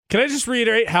Can I just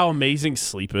reiterate how amazing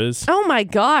sleep is? Oh my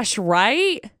gosh,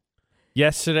 right?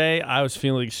 Yesterday, I was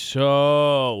feeling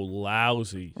so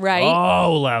lousy. Right.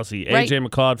 Oh, lousy. Right. AJ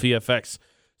McCall at VFX.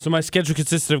 So my schedule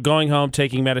consisted of going home,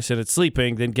 taking medicine, and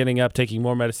sleeping, then getting up, taking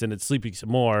more medicine, and sleeping some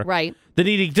more. Right. Then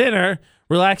eating dinner,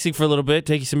 relaxing for a little bit,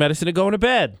 taking some medicine, and going to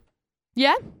bed.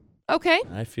 Yeah. Okay.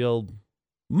 I feel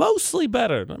mostly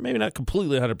better. Maybe not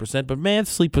completely 100%, but man,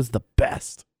 sleep was the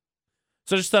best.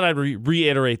 So I just thought I'd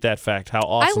reiterate that fact, how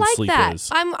awesome sleep is.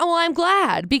 I'm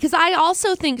glad, because I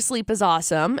also think sleep is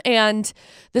awesome. And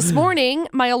this morning,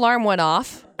 my alarm went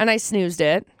off, and I snoozed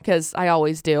it, because I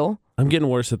always do. I'm getting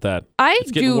worse at that.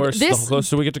 It's getting worse the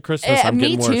closer we get to Christmas. I'm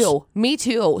getting worse. Me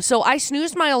too. So I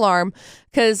snoozed my alarm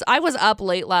because I was up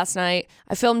late last night.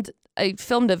 I filmed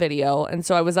a video, and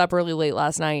so I was up really late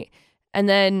last night. And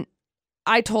then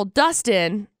I told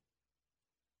Dustin,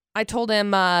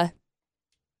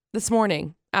 this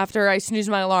morning after I snoozed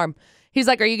my alarm. He's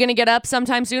like, "Are you going to get up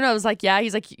sometime soon?" I was like, "Yeah."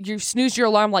 He's like, "You snoozed your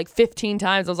alarm like 15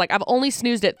 times." I was like, "I've only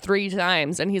snoozed it 3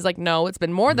 times." And he's like, "No, it's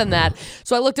been more than that."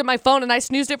 So I looked at my phone and I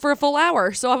snoozed it for a full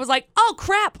hour. So I was like, "Oh,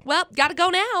 crap. Well, got to go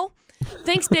now.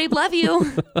 Thanks, babe. Love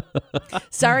you."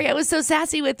 Sorry I was so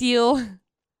sassy with you.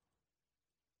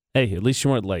 Hey, at least you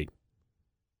weren't late.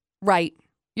 Right.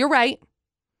 You're right.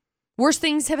 Worse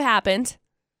things have happened,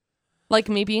 like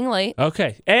me being late.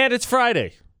 Okay. And it's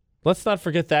Friday. Let's not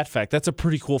forget that fact. That's a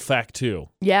pretty cool fact, too.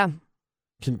 Yeah.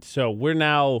 So we're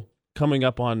now coming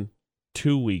up on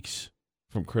 2 weeks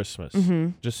from Christmas,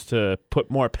 just to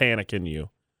put more panic in you.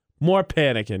 More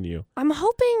panic in you. I'm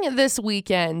hoping this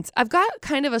weekend. I've got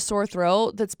kind of a sore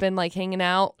throat that's been like hanging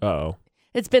out. Uh-oh.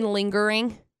 It's been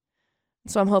lingering.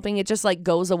 So I'm hoping it just like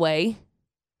goes away.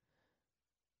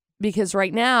 Because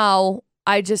right now,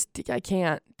 I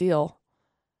can't deal.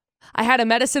 I had a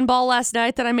medicine ball last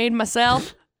night that I made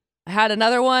myself. I had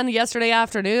another one yesterday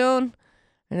afternoon,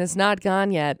 and it's not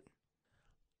gone yet.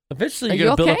 Eventually,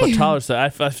 you're going to build up a tolerance to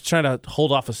that. I'm trying to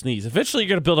hold off a sneeze. Eventually, you're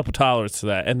going to build up a tolerance to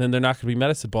that, and then they're not going to be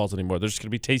medicine balls anymore. They're just going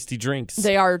to be tasty drinks.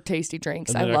 They are tasty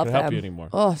drinks. I love them. They're not going to help you anymore.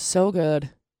 Oh, so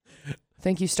good.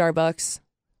 Thank you, Starbucks.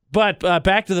 But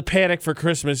back to the panic for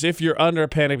Christmas. If you're under a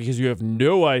panic because you have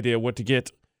no idea what to get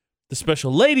the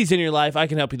special ladies in your life, I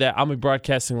can help you that. I'll be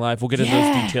broadcasting live. We'll get into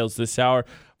those details this hour.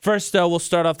 First, we'll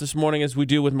start off this morning as we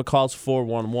do with McCall's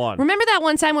 411. Remember that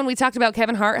one time when we talked about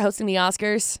Kevin Hart hosting the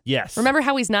Oscars? Yes. Remember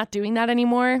how he's not doing that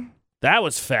anymore? That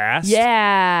was fast.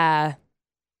 Yeah.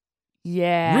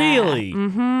 Yeah. Really?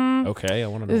 Mm-hmm. Okay, I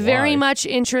want to know Very why. much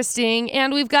interesting.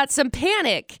 And we've got some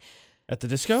panic. At the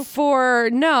disco?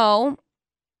 No.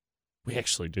 We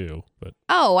actually do, but...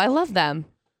 Oh, I love them.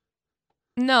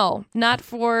 No, not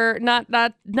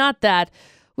that.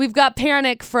 We've got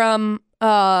panic from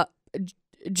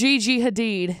Gigi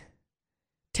Hadid,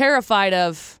 terrified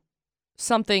of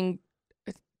something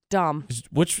dumb.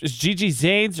 Which is Gigi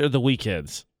Zane's or The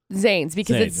Weeknd's? Zane's,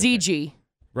 because Zane's, it's ZG. Okay.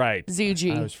 Right.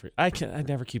 ZG. I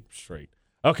never keep them straight.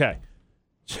 Okay.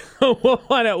 So we'll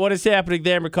find out what is happening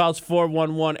there. McCall's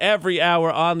 411 every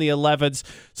hour on the 11s.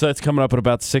 So that's coming up in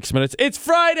about 6 minutes. It's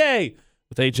Friday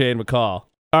with AJ and McCall.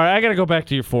 All right, I got to go back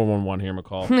to your 411 here,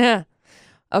 McCall.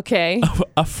 Okay.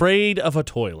 Afraid of a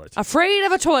toilet. Afraid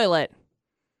of a toilet.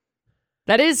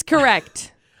 That is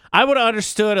correct. I would have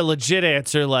understood a legit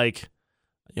answer like,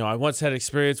 I once had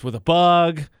experience with a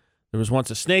bug. There was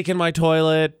once a snake in my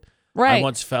toilet. Right. I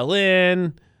once fell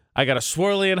in. I got a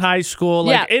swirly in high school.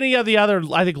 Any of the other,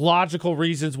 I think, logical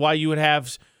reasons why you would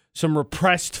have some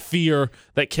repressed fear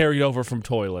that carried over from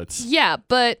toilets. Yeah,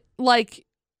 but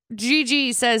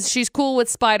Gigi says she's cool with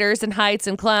spiders and heights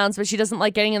and clowns, but she doesn't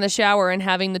like getting in the shower and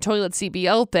having the toilet seat be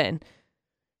open.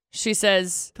 She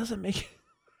says... Doesn't make...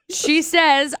 She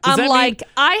says, I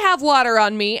have water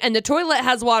on me, and the toilet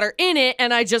has water in it,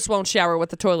 and I just won't shower with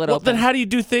the toilet open. Then how do you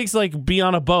do things like be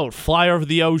on a boat, fly over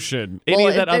the ocean, any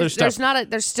of that other stuff?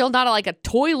 There's still not a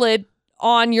toilet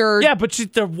on your... Yeah, but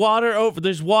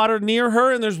there's water near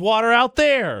her, and there's water out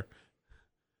there.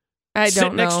 I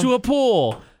don't know. Sit next to a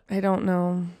pool. I don't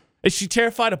know. Is she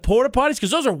terrified of porta potties?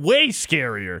 Because those are way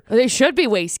scarier. They should be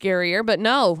way scarier, but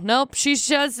nope. She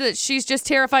says that she's just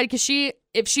terrified because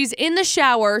if she's in the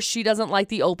shower, she doesn't like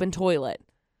the open toilet.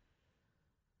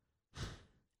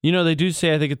 They do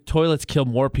say, I think toilets kill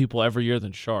more people every year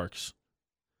than sharks.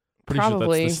 Pretty sure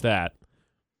that's the stat.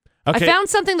 Okay. I found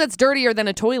something that's dirtier than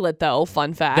a toilet, though.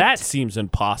 Fun fact. That seems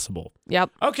impossible.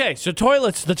 Yep. Okay, so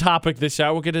toilets the topic this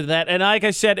hour. We'll get into that. And like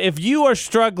I said, if you are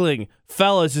struggling,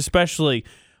 fellas especially,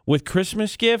 with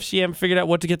Christmas gifts, you haven't figured out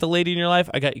what to get the lady in your life,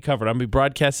 I got you covered. I'm going to be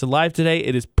broadcasting live today.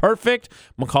 It is perfect.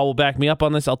 McCall will back me up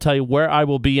on this. I'll tell you where I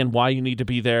will be and why you need to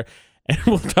be there. And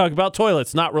we'll talk about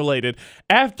toilets, not related,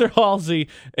 after Halsey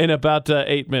in about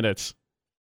 8 minutes.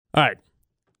 All right.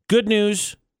 Good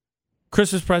news.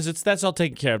 Christmas presents, that's all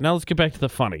taken care of. Now let's get back to the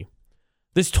funny.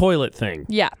 This toilet thing.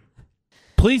 Yeah.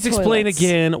 Please explain Toilets.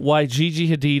 again why Gigi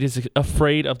Hadid is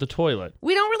afraid of the toilet.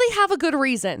 We don't really have a good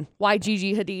reason why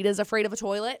Gigi Hadid is afraid of a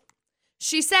toilet.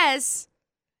 She says,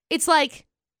 it's like,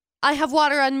 I have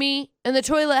water on me, and the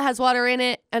toilet has water in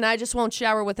it, and I just won't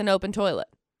shower with an open toilet.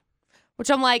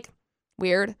 Which I'm like,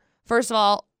 weird. First of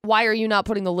all, why are you not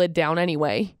putting the lid down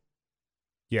anyway?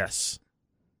 Yes.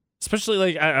 Especially,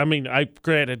 like, I mean,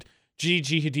 granted,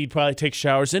 Gigi Hadid probably takes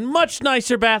showers in much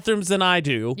nicer bathrooms than I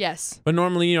do. Yes. But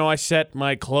normally, I set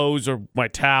my clothes or my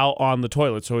towel on the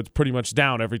toilet, so it's pretty much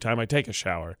down every time I take a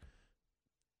shower.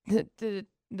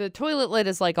 The toilet lid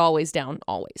is like always down,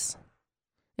 always.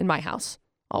 In my house,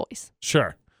 always.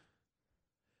 Sure.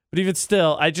 But even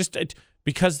still,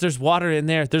 because there's water in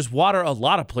there, there's water a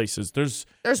lot of places. There's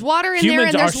water in there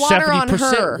and there's water on her.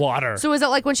 70% water. So is it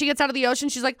like when she gets out of the ocean,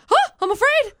 she's like, I'm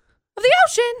afraid of the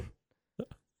ocean.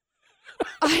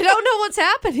 I don't know what's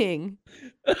happening.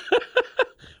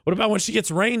 What about when she gets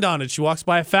rained on and she walks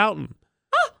by a fountain?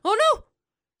 Oh no.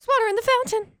 There's water in the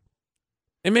fountain.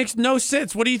 It makes no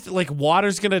sense. What do you like?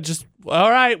 Water's gonna just all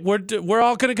right. We're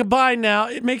all gonna combine now.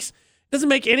 Doesn't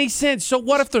make any sense. So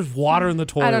what if there's water in the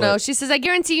toilet? I don't know. She says, I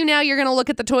guarantee you now you're gonna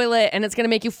look at the toilet and it's gonna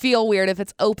make you feel weird if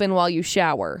it's open while you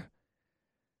shower.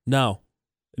 No,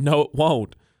 it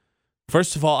won't.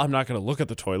 First of all, I'm not gonna look at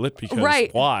the toilet because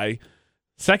why?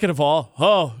 Second of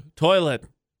all, toilet.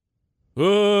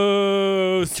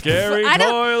 Ooh, scary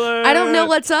toilet. I don't know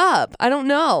what's up. I don't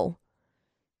know.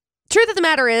 Truth of the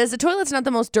matter is, the toilet's not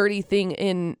the most dirty thing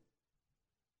in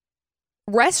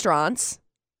restaurants.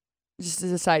 Just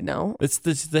as a side note. It's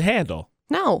the handle.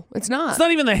 No, it's not. It's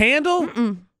not even the handle?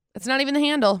 Mm-mm. It's not even the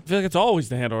handle. I feel like it's always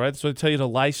the handle, right? So they tell you to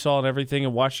Lysol and everything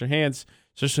and wash your hands,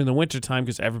 especially in the wintertime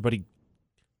because everybody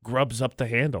grubs up the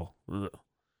handle. Ugh.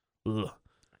 Ugh.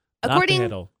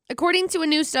 According to a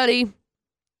new study,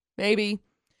 maybe,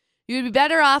 you'd be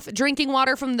better off drinking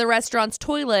water from the restaurant's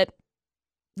toilet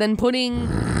than putting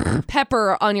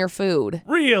pepper on your food.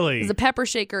 Really? The pepper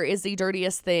shaker is the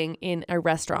dirtiest thing in a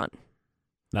restaurant.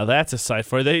 Now that's a sight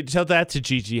for you. They tell that to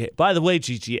Gigi. By the way,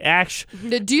 Gigi,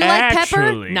 do you like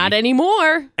pepper? Not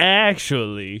anymore.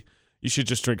 Actually, you should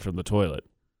just drink from the toilet.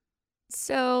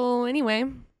 So, anyway.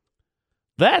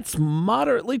 That's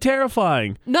moderately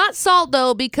terrifying. Not salt,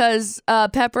 though, because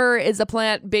pepper is a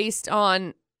plant based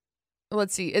on,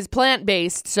 is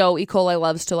plant-based, so E. coli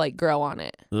loves to, grow on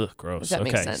it. Ugh, gross. Does that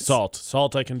make sense?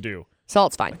 Salt I can do.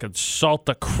 Salt's fine. I can salt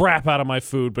the crap out of my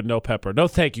food, but no pepper. No,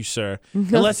 thank you, sir.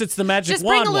 Unless it's the magic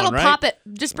wand one, right?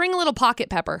 Just bring a little pocket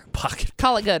pepper.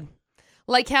 Call it good.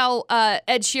 Like how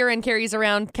Ed Sheeran carries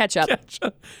around ketchup.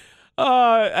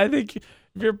 I think...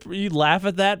 You laugh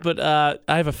at that, but I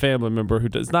have a family member who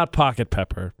does not pocket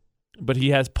pepper, but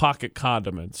he has pocket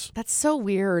condiments. That's so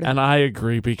weird. And I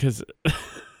agree because,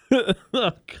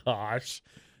 oh gosh,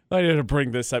 I need to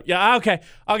bring this up. Yeah, okay,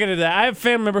 I'll get into that. I have a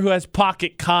family member who has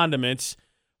pocket condiments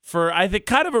for, I think,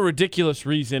 kind of a ridiculous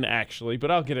reason, actually,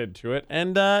 but I'll get into it.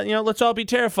 And, let's all be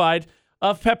terrified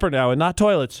of pepper now and not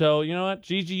toilet. So, you know what?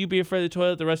 Gigi, you be afraid of the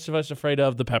toilet. The rest of us afraid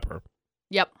of the pepper.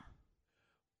 Yep.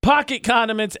 Pocket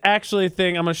condiments, actually a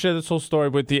thing. I'm going to share this whole story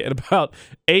with you in about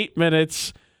 8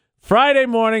 minutes. Friday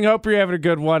morning. Hope you're having a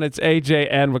good one. It's AJ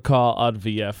and McCall on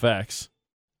VFX.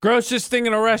 Grossest thing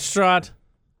in a restaurant.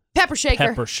 Pepper shaker.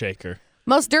 Pepper shaker.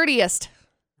 Most dirtiest.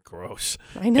 Gross.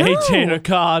 I know. AJ and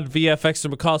McCall on VFX,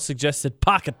 and McCall suggested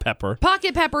pocket pepper.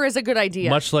 Pocket pepper is a good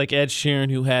idea. Much like Ed Sheeran,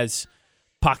 who has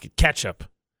pocket ketchup.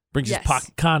 Brings his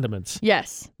pocket condiments.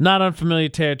 Yes. Not unfamiliar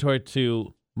territory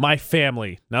to my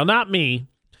family. Now, not me.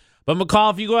 But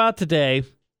McCall, if you go out today,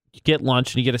 you get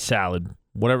lunch and you get a salad,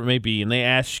 whatever it may be, and they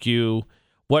ask you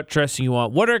what dressing you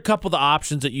want, what are a couple of the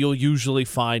options that you'll usually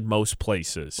find most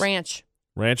places? Ranch.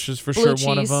 Ranch is for blue sure cheese.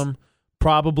 One of them.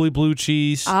 Probably blue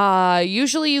cheese.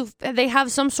 Usually they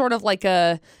have some sort of like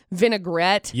a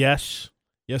vinaigrette. Yes.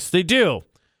 Yes, they do.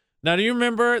 Now, do you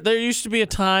remember there used to be a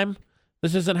time,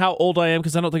 this isn't how old I am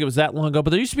because I don't think it was that long ago, but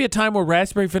there used to be a time where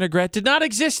raspberry vinaigrette did not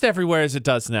exist everywhere as it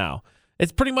does now.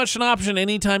 It's pretty much an option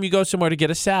anytime you go somewhere to get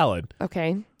a salad.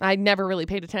 Okay. I never really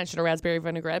paid attention to raspberry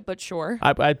vinaigrette, but sure.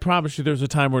 I promise you there was a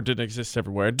time where it didn't exist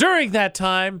everywhere. During that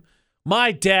time,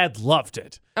 my dad loved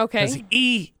it. Okay. Because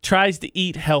he tries to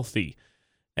eat healthy.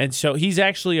 And so he's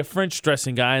actually a French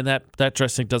dressing guy, and that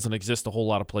dressing doesn't exist a whole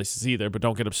lot of places either, but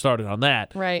don't get him started on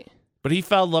that. Right. But he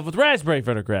fell in love with raspberry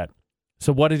vinaigrette.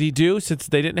 So what did he do? Since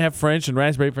they didn't have French and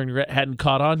raspberry vinaigrette hadn't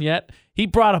caught on yet, he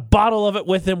brought a bottle of it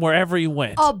with him wherever he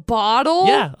went. A bottle?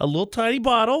 Yeah, a little tiny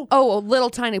bottle. Oh, a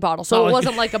little tiny bottle. So it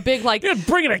wasn't like a big, like... You're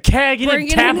bringing a keg. You didn't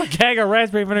tap a keg of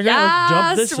raspberry vinaigrette and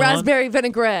dump this raspberry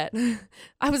vinaigrette.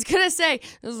 I was going to say,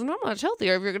 this is not much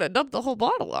healthier if you're going to dump the whole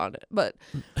bottle on it, but...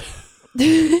 No,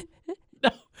 this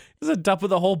is a dump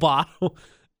of the whole bottle.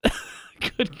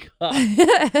 Good God.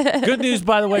 Good news,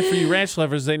 by the way, for you ranch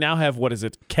lovers. They now have,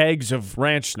 kegs of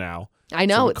ranch now. I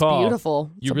know, it's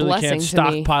beautiful. It's you a really blessing can't to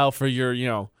stockpile for your,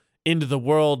 end of the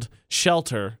world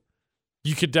shelter.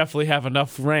 You could definitely have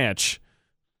enough ranch.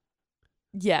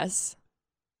 Yes.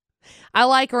 I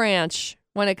like ranch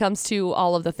when it comes to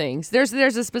all of the things. There's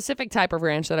a specific type of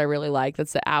ranch that I really like.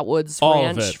 That's the Atwood's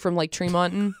Ranch from like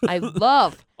Tremonton. I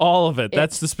love all of it.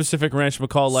 That's the specific ranch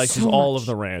McCall likes, is all of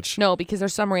the ranch. No, because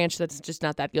there's some ranch that's just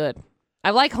not that good. I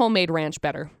like homemade ranch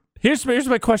better. Here's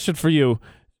my question for you.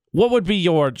 What would be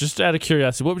just out of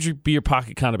curiosity, what would be your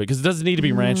pocket condiment? Because it doesn't need to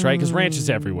be ranch, right? Because ranch is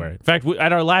everywhere. In fact,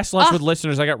 at our last lunch with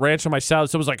listeners, I got ranch on my salad.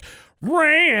 Someone was like,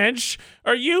 ranch?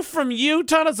 Are you from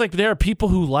Utah? And I was like, there are people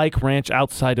who like ranch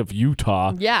outside of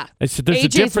Utah. Yeah. I said, there's AJ's a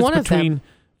difference one of between, them.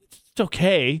 It's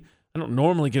okay. I don't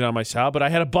normally get on my salad, but I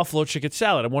had a buffalo chicken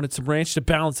salad. I wanted some ranch to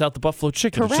balance out the buffalo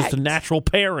chicken. Correct. It's just a natural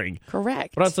pairing.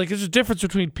 Correct. But I was like, there's a difference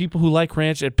between people who like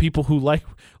ranch and people who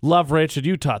love ranch in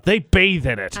Utah. They bathe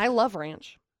in it. I love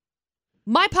ranch.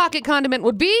 My pocket condiment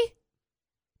would be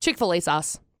Chick-fil-A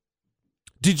sauce.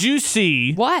 Did you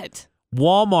see what?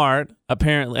 Walmart,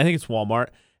 apparently, I think it's Walmart,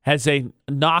 has a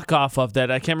knockoff of that.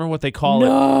 I can't remember what they call it.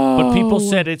 But people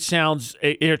said it sounds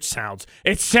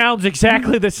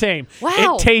exactly the same.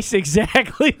 Wow. It tastes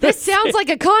exactly the same. This sounds like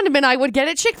a condiment I would get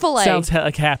at Chick-fil-A. Sounds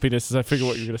like happiness, as I figure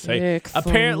what you're going to say. Chick-fil-A.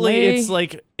 Apparently, it's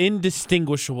like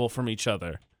indistinguishable from each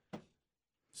other.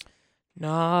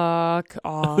 Knock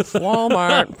off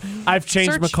Walmart. I've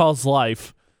changed McCall's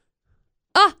life.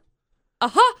 I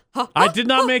did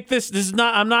not make this. This is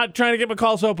not. I'm not trying to get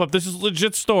McCall's hope up. This is a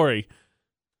legit story.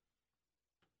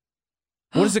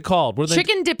 What is it called?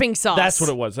 Chicken dipping sauce. That's what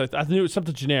it was. I knew it was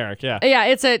something generic. Yeah. Yeah,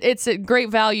 it's a great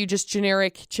value, just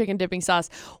generic chicken dipping sauce.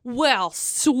 Well,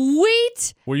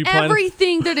 sweet. Were you planning?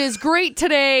 Everything that is great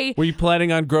today. Were you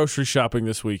planning on grocery shopping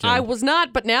this weekend? I was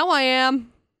not, but now I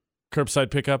am.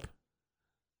 Curbside pickup.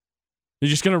 You're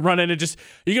just gonna run in and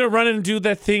do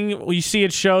that thing you see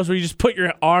at shows where you just put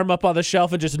your arm up on the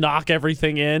shelf and just knock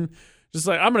everything in. Just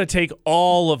like, I'm gonna take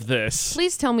all of this.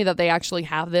 Please tell me that they actually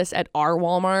have this at our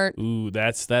Walmart. Ooh,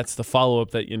 that's the follow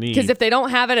up that you need. Because if they don't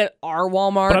have it at our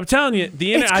Walmart, but I'm telling you,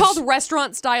 it's called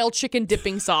restaurant style chicken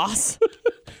dipping sauce.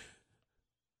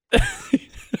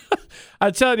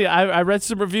 I'm telling you, I read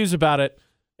some reviews about it.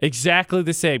 Exactly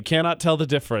the same. Cannot tell the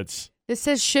difference. It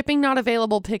says shipping not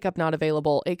available, pickup not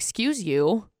available. Excuse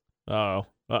you. Uh-oh.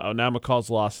 Now McCall's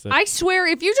lost it. I swear,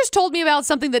 if you just told me about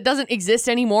something that doesn't exist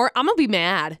anymore, I'm going to be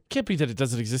mad. Can't be that it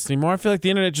doesn't exist anymore. I feel like the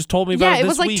internet just told me about it this week. Yeah, it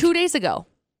was like 2 days ago.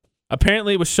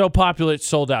 Apparently, it was so popular, it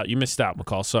sold out. You missed out,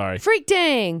 McCall. Sorry. Freak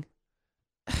dang.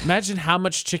 Imagine how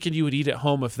much chicken you would eat at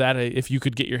home if you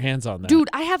could get your hands on that. Dude,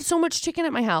 I have so much chicken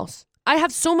at my house.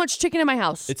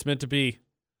 It's meant to be.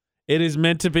 It is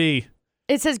meant to be.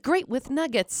 It says great with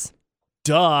nuggets.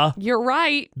 Duh. You're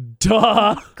right.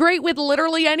 Duh. Great with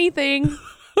literally anything.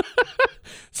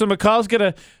 So McCall's going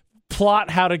to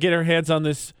plot how to get her hands on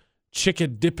this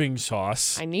chicken dipping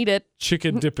sauce. I need it.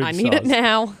 Chicken dipping sauce. I need it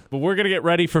now. But we're going to get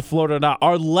ready for Florida or Not.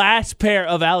 Our last pair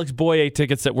of Alex Boyer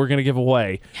tickets that we're going to give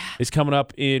away is coming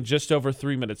up in just over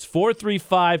 3 minutes.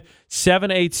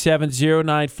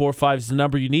 435-787-0945 is the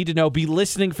number you need to know. Be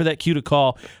listening for that cue to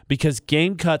call because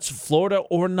Game Cuts Florida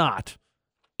or Not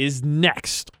is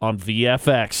next on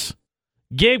VFX.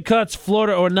 Game Cuts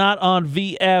Florida or Not on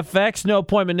VFX. No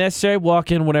appointment necessary.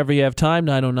 Walk in whenever you have time.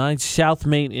 909 South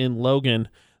Main in Logan.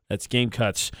 That's Game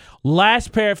Cuts.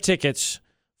 Last pair of tickets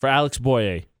for Alex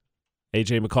Boyer.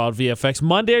 AJ McCall at VFX.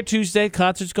 Monday or Tuesday,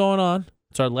 concert's going on.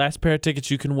 It's our last pair of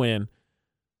tickets you can win.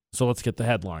 So let's get the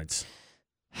headlines.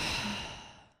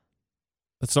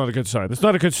 That's not a good sign. That's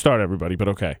not a good start, everybody, but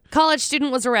okay. College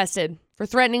student was arrested for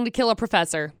threatening to kill a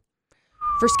professor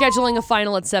for scheduling a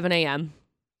final at 7 a.m.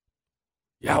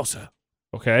 Yowza.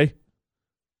 Okay.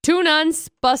 2 nuns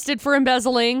busted for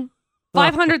embezzling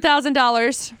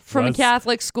 $500,000 from a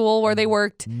Catholic school where they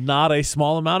worked. Not a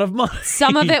small amount of money.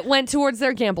 Some of it went towards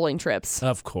their gambling trips.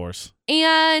 Of course.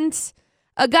 And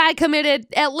a guy committed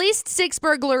at least 6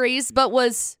 burglaries, but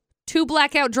was too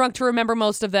blackout drunk to remember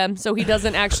most of them, so he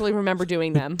doesn't actually remember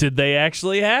doing them. Did they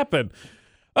actually happen?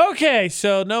 Okay,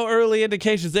 so no early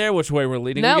indications there which way we're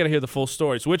leading. Nope. We got to hear the full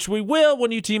stories, which we will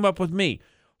when you team up with me.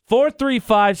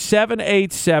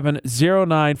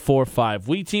 435-787-0945.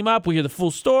 We team up, we hear the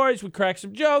full stories, we crack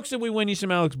some jokes, and we win you some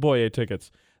Alex Boyer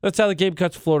tickets. That's how the Game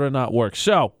Cuts Florida or Not works.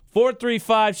 So,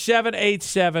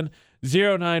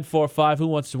 435-787-0945. Who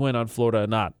wants to win on Florida or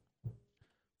Not?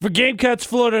 For Game Cuts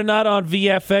Florida or Not on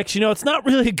VFX, it's not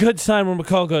really a good sign when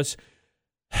McCall goes,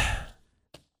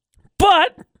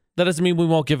 but that doesn't mean we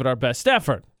won't give it our best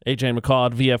effort. AJ and McCall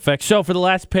on VFX. So, for the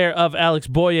last pair of Alex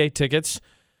Boyer tickets,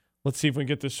 let's see if we can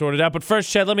get this sorted out. But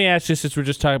first, Chad, let me ask you, since we're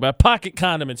just talking about pocket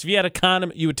condiments. If you had a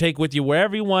condiment you would take with you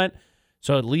wherever you went,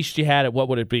 so at least you had it, what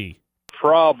would it be?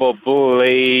 Probably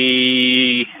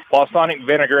balsamic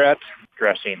vinaigrette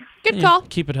dressing. Good call.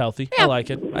 Keep it healthy. Yeah, I like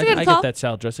it. I call. get that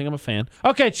salad dressing. I'm a fan.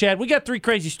 Okay, Chad, we got 3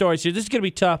 crazy stories here. This is going to be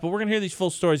tough, but we're going to hear these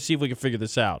full stories to see if we can figure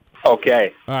this out.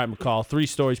 Okay. All right, McCall, 3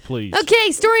 stories, please.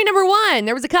 Okay, story number 1.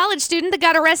 There was a college student that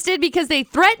got arrested because they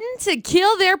threatened to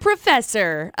kill their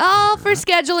professor, all for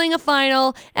scheduling a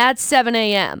final at 7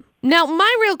 a.m. Now,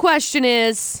 my real question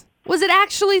is, was it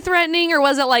actually threatening, or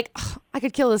was it like, I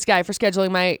could kill this guy for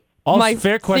scheduling my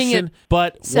Fair question,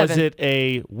 but 7. was it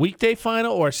a weekday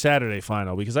final or a Saturday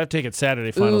final? Because I've taken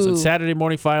Saturday finals, and Saturday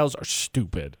morning finals are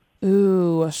stupid.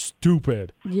 Ooh.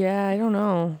 Stupid. Yeah, I don't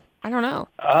know,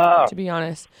 to be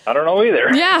honest. I don't know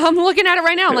either. Yeah, I'm looking at it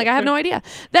right now. I'm like, I have no idea.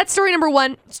 That's story number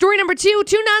 1. Story number 2,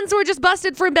 2 nuns were just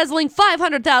busted for embezzling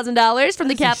 $500,000 from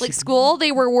the Catholic school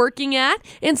they were working at,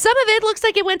 and some of it looks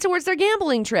like it went towards their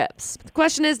gambling trips. The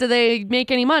question is, do they make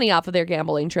any money off of their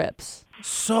gambling trips?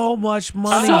 So much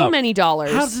money. So many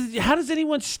dollars. How does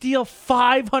anyone steal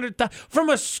 $500,000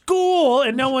 from a school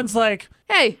and no one's like,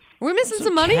 hey, are we missing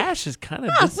some money? Cash is kind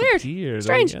of weird. disappeared.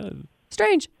 Strange.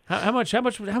 Strange. How much do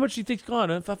you think's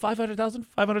gone? 500,000?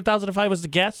 500,000 if I was to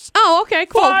guess? Oh, okay,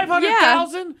 cool.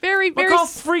 500,000? Yeah. Very. McCall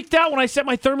freaked out when I set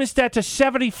my thermostat to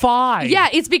 75. Yeah,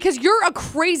 it's because you're a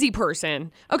crazy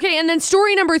person. Okay, and then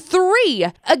story number 3.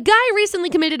 A guy recently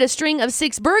committed a string of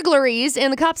 6 burglaries,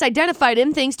 and the cops identified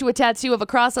him thanks to a tattoo of a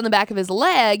cross on the back of his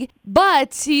leg,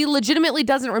 but he legitimately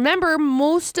doesn't remember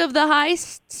most of the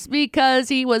heists because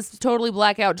he was totally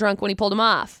blackout drunk when he pulled them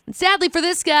off. And sadly for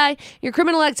this guy, your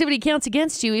criminal activity counts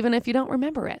against you even if you don't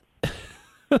remember it.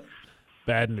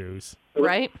 Bad news.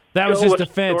 Right? That was his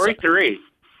defense. Story 3.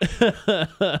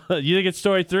 You think it's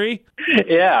story 3?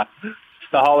 Yeah. It's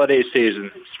the holiday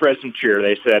season. Spread some cheer,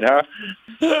 they said, huh?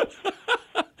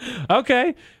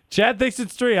 Okay. Chad thinks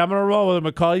it's 3. I'm going to roll with him,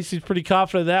 McCall. He seems pretty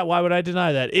confident of that. Why would I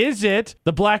deny that? Is it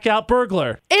the blackout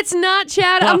burglar? It's not,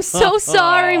 Chad. I'm so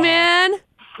sorry, man.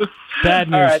 Bad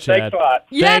news, All right, Chad. thanks a lot.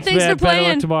 Yeah, thanks man. for playing.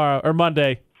 Better luck tomorrow or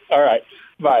Monday. All right.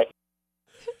 Bye.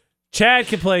 Chad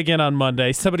can play again on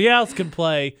Monday. Somebody else can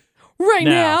play right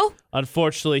now.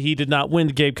 Unfortunately, he did not win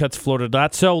the Game Cuts Florida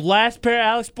Dot. So last pair of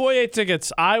Alex Boyer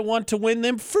tickets. I want to win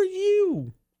them for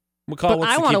you. McCall But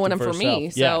I want to win them for me,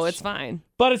 herself. so Yes. it's fine.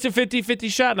 But it's a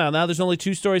 50-50 shot now. Now there's only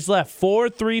 2 stories left.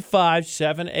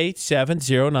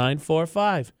 435-787-0945.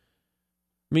 I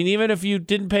mean, even if you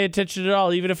didn't pay attention at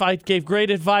all, even if I gave great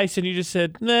advice and you just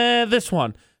said, nah, this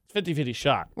one, it's 50-50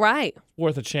 shot. Right.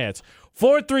 Worth a chance.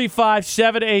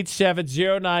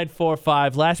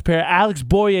 435-787-0945. Last pair of Alex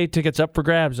Boyer tickets up for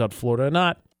grabs on Florida or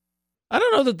Not. I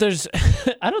don't know that there's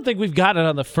I don't think we've gotten it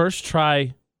on the first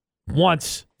try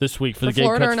once this week for the Game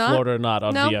Cuts Florida or Not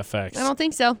on VFX. I don't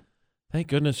think so. Thank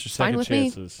goodness for Fine second with me.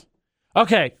 chances.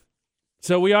 Okay.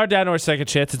 So we are down to our second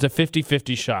chance. It's a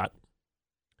 50-50 shot,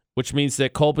 which means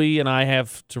that Colby and I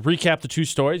have to recap the 2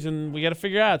 stories, and we got to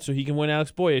figure out so he can win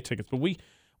Alex Boyer tickets. But we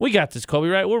got this, Colby,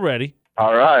 right? We're ready.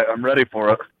 All right, I'm ready for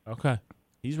it. Okay.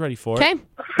 He's ready for Okay. it.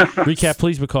 Recap,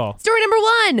 please, McCall. Story number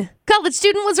 1. College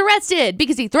student was arrested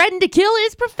because he threatened to kill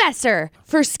his professor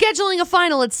for scheduling a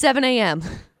final at 7 a.m.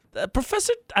 The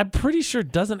professor, I'm pretty sure,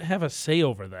 doesn't have a say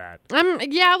over that.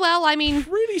 Yeah, well, I mean,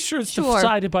 Pretty sure it's Sure.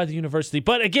 decided by the university.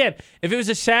 But again, if it was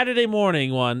a Saturday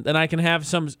morning one, then I can have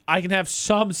some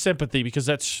sympathy because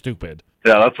that's stupid.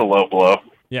 Yeah, that's a low blow.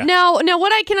 Yeah. now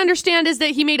what I can understand is that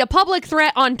he made a public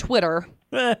threat on Twitter,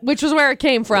 which was where it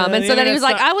came from. And so then he was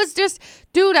like, I was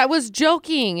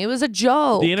joking. It was a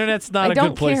joke. The internet's not a don't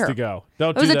good place care. to go.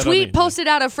 Don't It was do a that on tweet the posted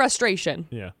out of frustration.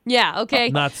 Yeah. Yeah, okay.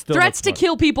 Still Threats not to smart.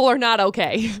 kill people are not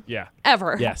okay. Yeah.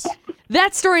 Ever. Yes.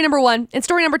 That's story number 1. And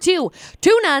story number 2.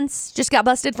 2 nuns just got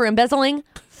busted for embezzling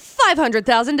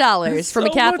 $500,000 from a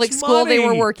so Catholic much school they were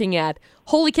money. working at.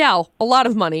 Holy cow, a lot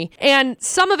of money. And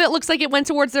some of it looks like it went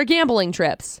towards their gambling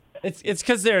trips. It's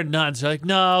because they're nuns. They're like,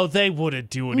 no, they wouldn't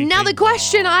do anything. Now the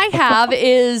question wrong. I have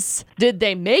is, did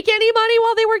they make any money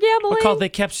while they were gambling? McCall, they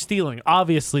kept stealing.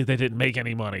 Obviously, they didn't make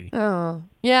any money. Oh,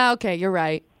 yeah, okay, you're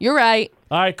right. You're right.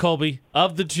 All right, Colby.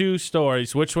 Of the 2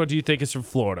 stories, which one do you think is from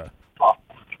Florida?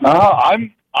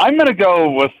 I'm gonna go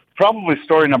with Probably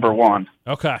story number 1.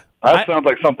 Okay. That sounds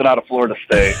like something out of Florida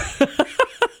State.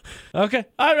 Okay.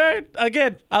 All right.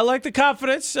 Again, I like the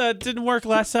confidence. Didn't work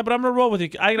last time, but I'm going to roll with you.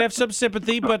 I can have some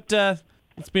sympathy, but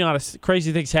let's be honest.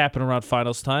 Crazy things happen around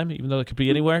finals time, even though it could be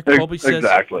anywhere. Colby says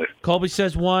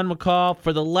 1. McCall,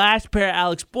 for the last pair of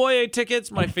Alex Boyer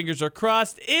tickets, my fingers are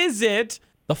crossed. Is it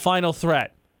the final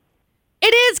threat?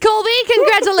 It is, Colby.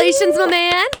 Congratulations, my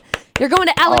man. You're going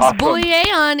to Alex Awesome. Boyer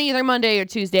on either Monday or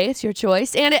Tuesday. It's your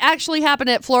choice. And it actually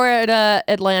happened at Florida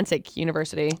Atlantic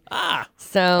University.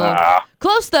 So,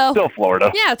 close, though. Still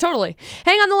Florida. Yeah, totally.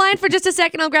 Hang on the line for just a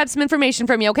second. I'll grab some information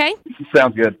from you, okay?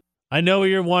 Sounds good. I know what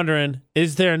you're wondering.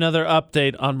 Is there another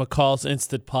update on McCall's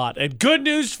Instant Pot? And good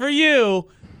news for you,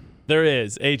 there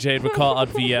is. AJ and McCall on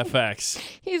VFX.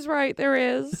 He's right. There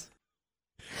is.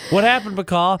 What happened,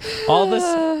 McCall? All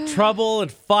this trouble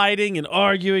and fighting and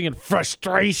arguing and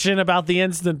frustration about the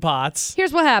Instant Pots.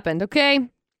 Here's what happened, okay?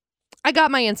 I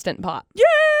got my Instant Pot.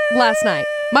 Yay! Last night.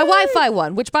 My Wi-Fi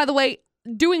one, which, by the way,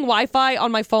 doing Wi-Fi on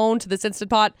my phone to this Instant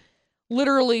Pot,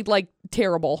 literally, like,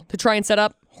 terrible. To try and set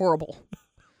up, horrible.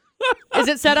 Is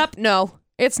it set up? No,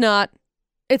 it's not.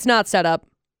 It's not set up.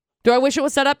 Do I wish it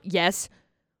was set up? Yes.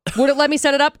 Would it let me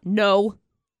set it up? No.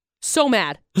 So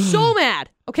mad. So mad.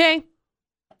 Okay?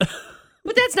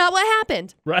 But that's not what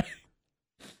happened. Right.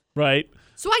 Right.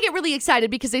 So I get really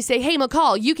excited because they say, hey,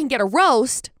 McCall, you can get a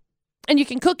roast and you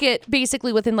can cook it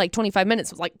basically within like 25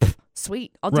 minutes. I was like,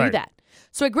 sweet, I'll do that.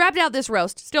 So I grabbed out this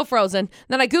roast, still frozen.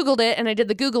 Then I Googled it and I did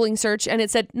the Googling search and it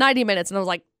said 90 minutes. And I was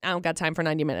like, I don't got time for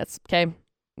 90 minutes. Okay.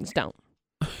 Just don't.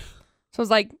 So I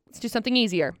was like, let's do something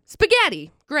easier.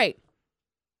 Spaghetti. Great.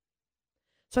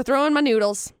 So I throw in my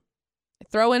noodles. I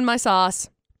throw in my sauce.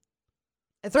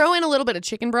 I throw in a little bit of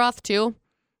chicken broth too,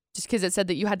 just because it said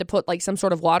that you had to put like some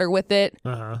sort of water with it.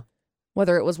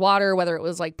 Whether it was water, whether it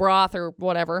was like broth or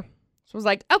whatever. So I was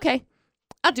like, okay,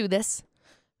 I'll do this.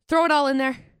 Throw it all in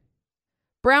there.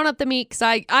 Brown up the meat, because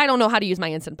I don't know how to use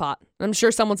my Instant Pot. I'm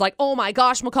sure someone's like, oh my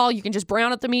gosh, McCall, you can just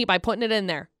brown up the meat by putting it in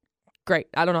there. Great.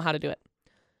 I don't know how to do it.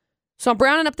 So I'm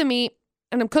browning up the meat,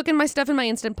 and I'm cooking my stuff in my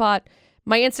Instant Pot.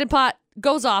 My Instant Pot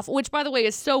goes off, which, by the way,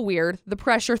 is so weird. The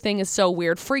pressure thing is so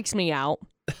weird. Freaks me out.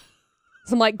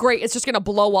 So I'm like, great, it's just going to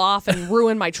blow off and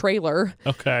ruin my trailer.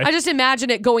 Okay. I just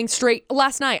imagined it going straight.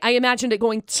 Last night, I imagined it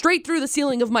going straight through the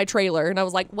ceiling of my trailer. And I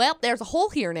was like, well, there's a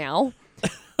hole here now.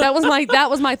 That was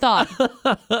my thought.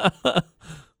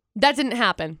 That didn't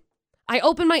happen. I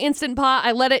opened my Instant Pot.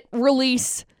 I let it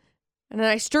release. And then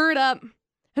I stir it up.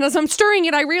 And as I'm stirring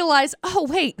it, I realize, oh,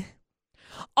 wait.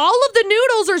 All of the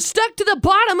noodles are stuck to the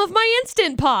bottom of my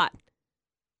Instant Pot.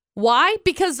 Why?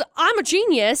 Because I'm a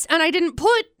genius and I didn't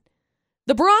put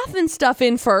the broth and stuff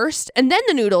in first and then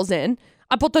the noodles in.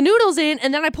 I put the noodles in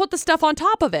and then I put the stuff on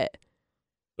top of it.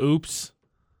 Oops.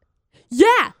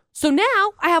 Yeah. So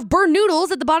now I have burned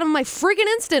noodles at the bottom of my friggin'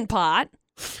 Instant Pot.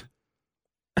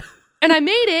 And I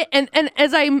made it, and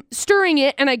as I'm stirring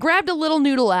it, and I grabbed a little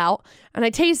noodle out, and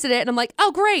I tasted it, and I'm like,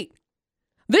 oh, great.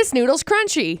 This noodle's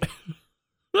crunchy.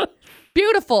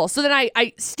 Beautiful. So then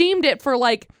I steamed it for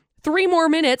like 3 more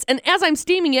minutes, and as I'm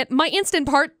steaming it, my Instant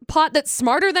Pot that's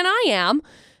smarter than I am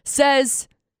says,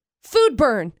 food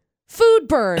burn, food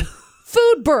burn,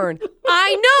 food burn.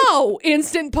 I know,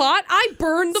 Instant Pot. I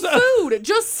burned the food.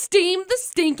 Just steam the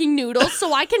stinking noodles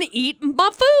so I can eat my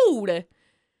food.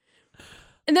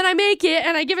 And then I make it,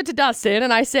 and I give it to Dustin,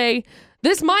 and I say,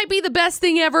 this might be the best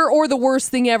thing ever or the worst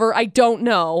thing ever. I don't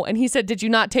know. And he said, did you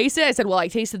not taste it? I said, well, I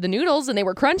tasted the noodles, and they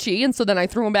were crunchy, and so then I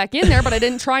threw them back in there, but I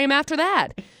didn't try them after that.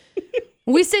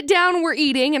 We sit down, and we're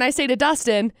eating, and I say to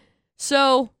Dustin,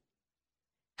 so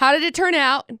how did it turn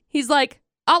out? He's like,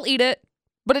 I'll eat it,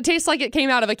 but it tastes like it came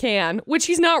out of a can, which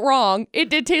he's not wrong. It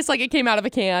did taste like it came out of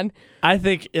a can. I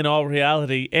think in all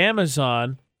reality,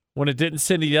 Amazon, when it didn't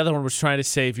send you, the other one was trying to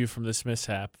save you from this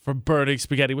mishap, from burning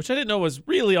spaghetti, which I didn't know was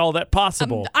really all that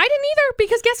possible. I didn't either,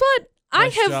 because guess what?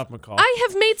 Nice job, McCall. I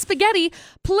have made spaghetti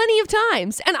plenty of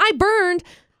times, and I burned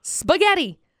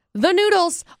spaghetti. The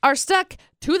noodles are stuck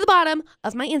to the bottom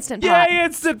of my Instant Pot. Yay,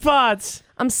 Instant Pots!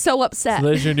 I'm so upset. So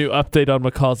there's your new update on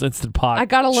McCall's Instant Pot. I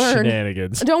gotta learn.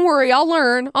 Shenanigans. Don't worry, I'll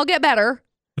learn. I'll get better.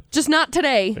 Just not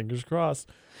today. Fingers crossed.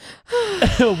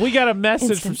 We got a message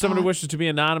Instant from someone who Pot. wishes to be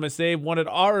anonymous. They wanted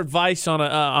our advice on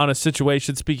a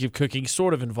situation, speaking of cooking,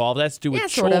 sort of involved. That's to do with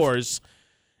sort of. chores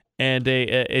and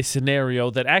a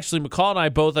scenario that actually McCall and I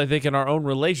both, I think, in our own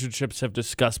relationships have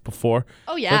discussed before.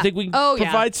 Oh, So yeah. I think we can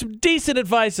provide some decent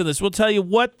advice on this. We'll tell you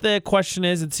what the question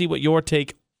is and see what your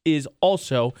take is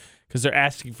also, because they're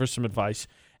asking for some advice.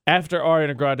 After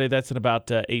Ariana Grande, that's in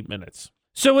about 8 minutes.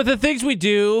 So with the things we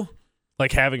do,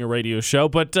 like having a radio show,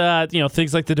 but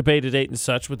things like the debate at 8 and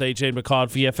such with AJ and McCall at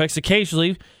VFX,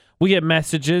 occasionally we get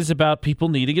messages about people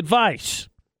needing advice.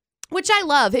 Which I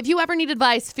love. If you ever need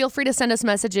advice, feel free to send us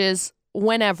messages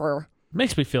whenever.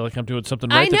 Makes me feel like I'm doing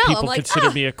something I right, know, that I'm people like,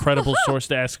 consider me a credible source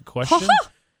to ask a question.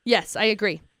 Yes, I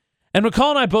agree. And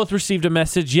McCall and I both received a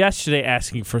message yesterday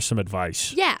asking for some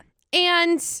advice. Yeah.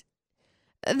 And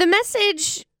the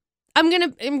message, I'm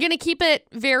gonna keep it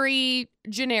very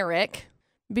generic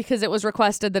because it was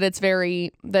requested that it's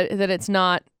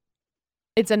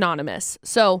it's anonymous.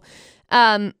 So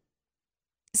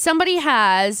somebody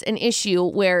has an issue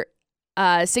where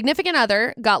a significant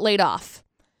other got laid off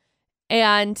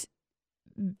and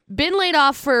been laid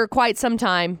off for quite some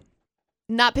time,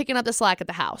 not picking up the slack at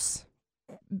the house.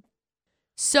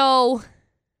 So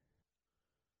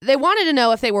they wanted to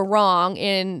know if they were wrong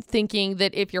in thinking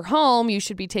that if you're home, you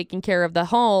should be taking care of the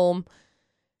home.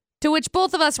 To which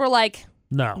both of us were like,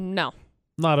 No,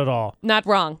 not at all. Not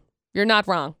wrong. You're not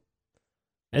wrong.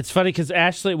 It's funny because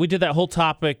Ashley, we did that whole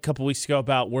topic a couple weeks ago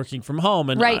about working from home,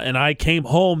 and Right. And I came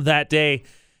home that day,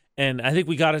 and I think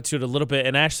we got into it a little bit,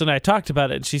 and Ashley and I talked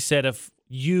about it, and she said if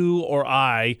you or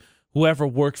I, whoever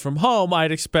worked from home,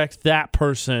 I'd expect that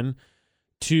person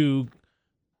to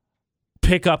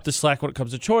pick up the slack when it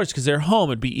comes to chores because they're home.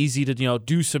 It'd be easy to,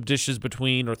 do some dishes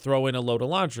between or throw in a load of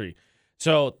laundry.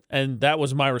 So, and that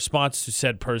was my response to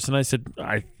said person. I said,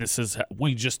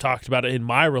 we just talked about it in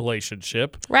my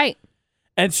relationship. Right.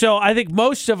 And so I think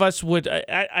most of us would,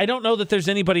 I don't know that there's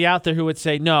anybody out there who would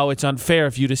say, no, it's unfair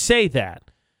of you to say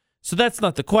that. So that's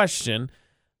not the question.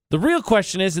 The real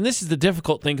question is, and this is the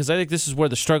difficult thing because I think this is where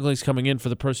the struggling is coming in for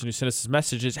the person who sent us this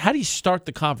message, is how do you start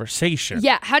the conversation?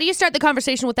 Yeah. How do you start the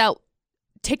conversation without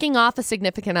ticking off a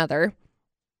significant other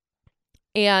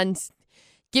and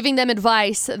giving them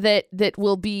advice that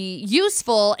will be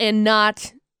useful and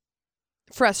not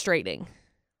frustrating?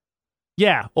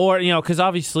 Yeah, or, because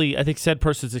obviously I think said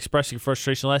person's expressing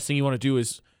frustration. The last thing you want to do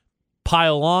is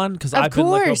pile on because I've been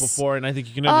let go before, and I think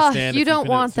you can understand. You if don't you've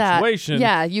been want in a that. situation,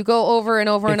 Yeah, you go over and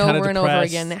over and over and over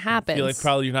depressed, again. It happens. Feel like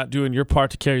probably you're not doing your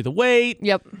part to carry the weight.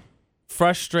 Yep.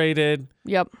 Frustrated.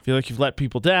 Yep. Feel like you've let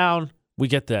people down. We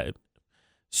get that.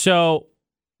 So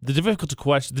the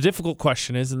difficult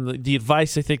question is, and the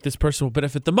advice I think this person will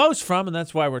benefit the most from, and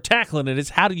that's why we're tackling it,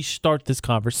 is how do you start this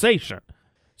conversation?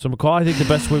 So McCall, I think the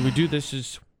best way we do this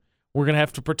is we're going to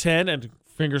have to pretend, and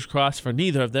fingers crossed for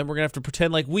neither of them, we're going to have to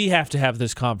pretend like we have to have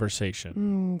this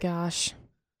conversation. Gosh.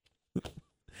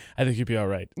 I think you'd be all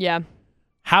right. Yeah.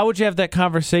 How would you have that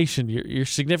conversation? Your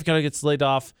significant other gets laid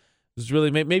off, is really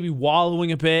maybe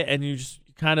wallowing a bit, and you just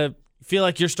kind of feel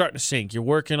like you're starting to sink. You're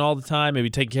working all the time,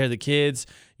 maybe taking care of the kids.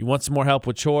 You want some more help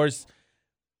with chores.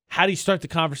 How do you start the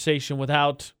conversation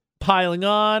without piling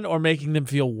on or making them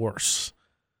feel worse?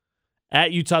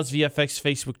 At Utah's VFX,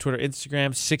 Facebook, Twitter,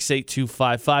 Instagram,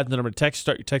 68255. The number to text.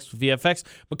 Start your text with VFX.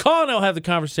 McCall and I will have the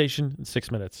conversation in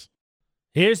 6 minutes.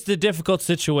 Here's the difficult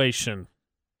situation.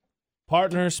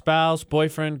 Partner, spouse,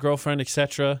 boyfriend, girlfriend,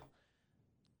 etc.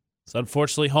 is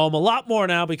unfortunately home a lot more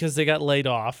now because they got laid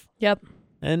off. Yep.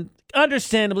 And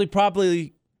understandably,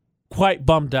 probably quite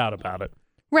bummed out about it.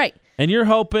 Right. And you're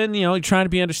hoping, you're trying to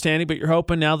be understanding, but you're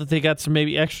hoping now that they got some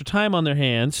maybe extra time on their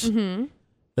hands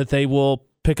that they will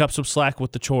pick up some slack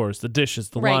with the chores, the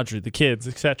dishes, the laundry, the kids,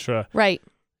 etc. Right.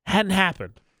 Hadn't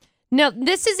happened. No,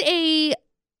 this is a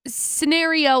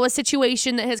scenario, a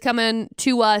situation that has come in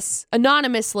to us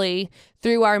anonymously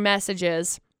through our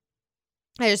messages.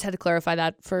 I just had to clarify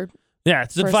that for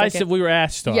it's advice that we were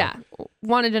asked on. Yeah.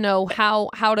 Wanted to know how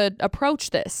to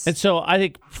approach this. And so I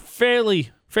think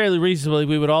fairly reasonably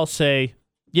we would all say,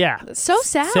 so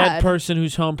sad. Said person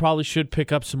who's home probably should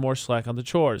pick up some more slack on the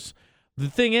chores. The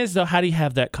thing is, though, how do you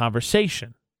have that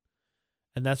conversation?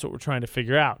 And that's what we're trying to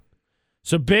figure out.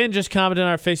 So Ben just commented on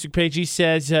our Facebook page. He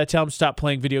says, tell him to stop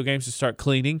playing video games and start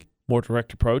cleaning. More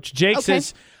direct approach. Jake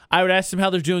says, I would ask them how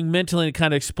they're doing mentally and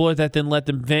kind of explore that, then let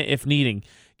them vent if needing.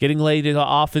 Getting laid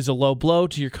off is a low blow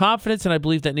to your confidence, and I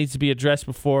believe that needs to be addressed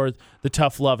before the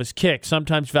tough love is kicked.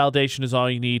 Sometimes validation is all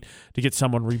you need to get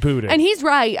someone rebooted. And he's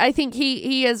right. I think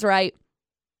he is right.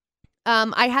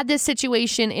 I had this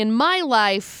situation in my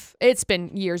life. It's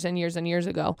been years and years and years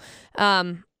ago.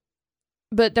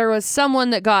 But there was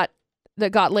someone that got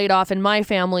laid off in my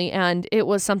family, and it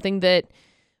was something that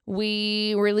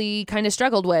we really kind of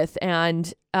struggled with,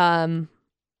 and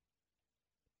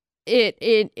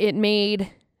it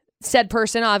made said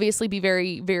person obviously be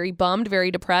very, very bummed, very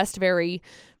depressed, very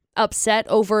upset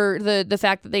over the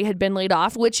fact that they had been laid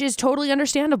off, which is totally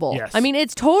understandable. Yes. I mean,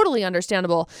 it's totally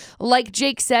understandable. Like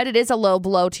Jake said, it is a low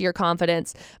blow to your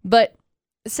confidence, but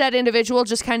said individual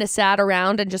just kind of sat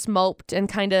around and just moped and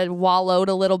kind of wallowed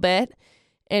a little bit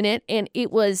in it, and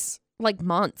it was like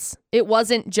months. It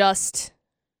wasn't just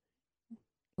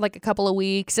like a couple of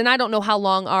weeks. And I don't know how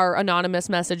long our anonymous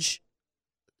message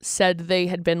said they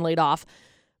had been laid off.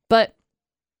 But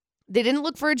they didn't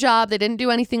look for a job. They didn't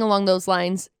do anything along those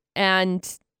lines. And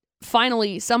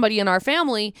finally, somebody in our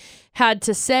family had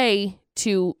to say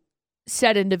to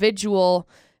said individual,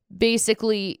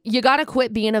 basically, you got to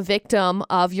quit being a victim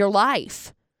of your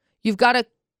life. You've got to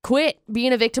quit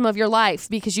being a victim of your life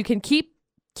because you can keep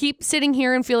sitting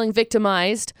here and feeling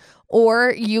victimized,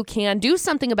 or you can do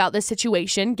something about this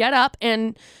situation, get up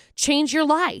and change your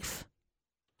life.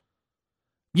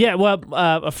 Yeah, well,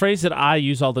 a phrase that I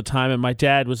use all the time, and my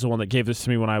dad was the one that gave this to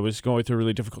me when I was going through a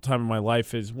really difficult time in my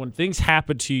life, is when things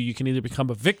happen to you, you can either become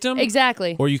a victim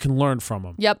Exactly. or you can learn from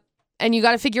them. Yep. And you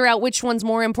got to figure out which one's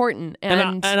more important.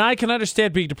 And I can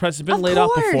understand being depressed. I've been laid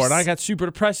off before, and I got super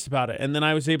depressed about it. And then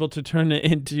I was able to turn it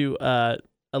into a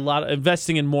lot of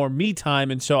investing in more me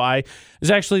time. And so it was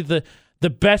actually the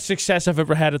best success I've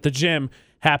ever had at the gym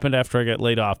happened after I got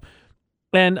laid off.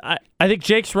 And I think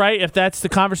Jake's right. If that's the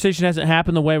conversation hasn't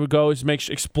happened, the way we go is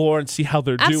explore and see how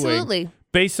they're doing. Absolutely.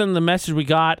 Based on the message we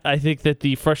got, I think that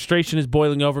the frustration is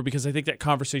boiling over because I think that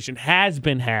conversation has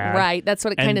been had. Right. That's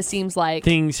what it kind of seems like.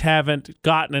 Things haven't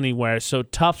gotten anywhere. So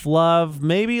tough love,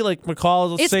 maybe like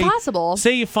McCall. It's possible.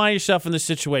 Say you find yourself in this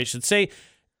situation. Say,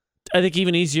 I think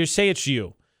even easier, say it's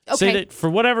you. Okay. Say that for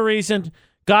whatever reason,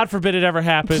 God forbid it ever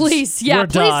happens. Please, you're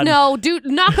please done. no. Dude,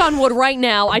 knock on wood right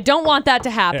now. I don't want that to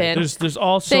happen. Yeah, there's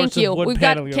all sorts of wood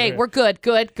paneling over here. We're good.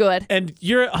 And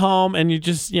you're at home and you're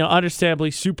just, understandably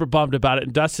super bummed about it.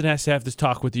 And Dustin has to have this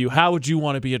talk with you. How would you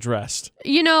want to be addressed?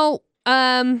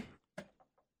 I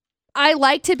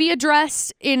like to be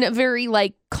addressed in a very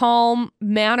calm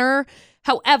manner.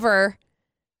 However,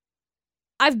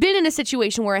 I've been in a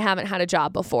situation where I haven't had a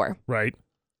job before. Right.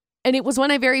 And it was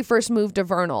when I very first moved to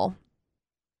Vernal.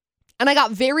 And I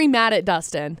got very mad at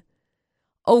Dustin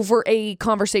over a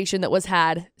conversation that was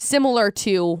had similar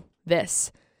to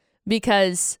this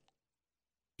because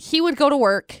he would go to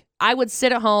work. I would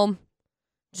sit at home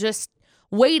just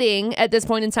waiting at this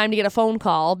point in time to get a phone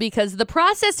call because the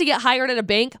process to get hired at a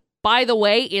bank, by the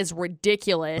way, is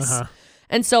ridiculous. Uh-huh.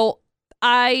 And so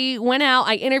I went out,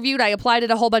 I interviewed, I applied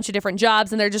at a whole bunch of different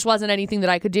jobs, and there just wasn't anything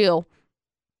that I could do.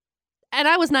 And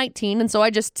I was 19, and so I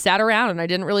just sat around and I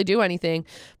didn't really do anything.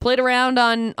 Played around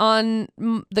on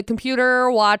the computer,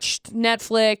 watched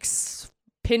Netflix,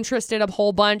 Pinterested a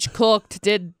whole bunch, cooked,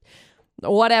 did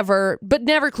whatever, but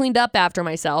never cleaned up after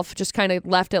myself. Just kind of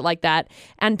left it like that.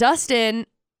 And Dustin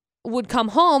would come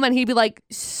home and he'd be like,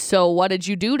 "So what did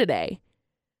you do today?"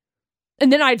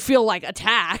 And then I'd feel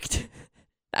attacked.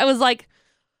 I was like,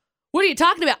 "What are you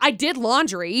talking about? I did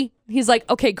laundry." He's like,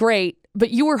 "Okay, great.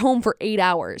 But you were home for 8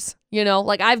 hours.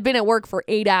 I've been at work for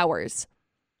 8 hours.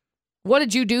 What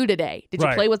did you do today? Did you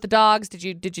play with the dogs? Did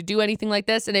you do anything like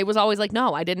this?" And it was always like,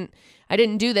 "No, I didn't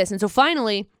do this." And so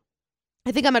finally,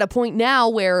 I think I'm at a point now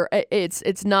where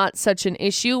it's not such an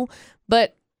issue.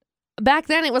 But back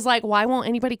then it was like, why won't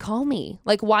anybody call me?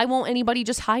 Why won't anybody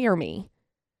just hire me?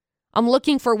 I'm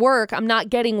looking for work. I'm not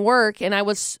getting work. And I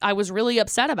was really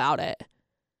upset about it.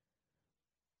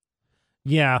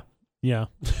 Yeah.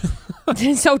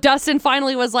 So Dustin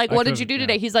finally was like, "What did you do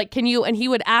today?" He's like, "Can you?" And he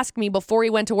would ask me before he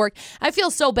went to work. I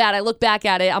feel so bad. I look back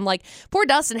at it. I'm like, poor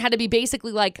Dustin had to be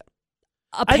basically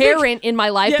a parent in my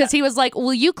life because he was like,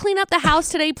 "Will you clean up the house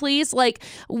today, please?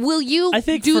 Will you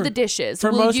do the dishes?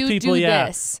 For Will most you people, do yeah.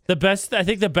 this?" I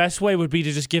think the best way would be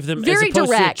to just give them Very as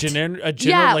opposed direct. to a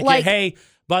general hey,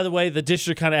 by the way, the dishes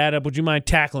are kind of add up. Would you mind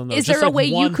tackling those? Is there a way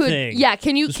you could? Thing. Yeah,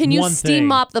 can you steam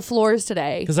mop the floors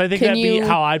today? Because I think that'd be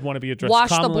how I'd want to be addressed. Wash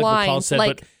the Commonly, like McCall blinds. said,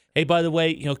 but hey, by the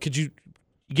way, could you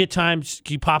get times?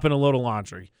 Can you pop in a load of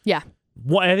laundry? Yeah.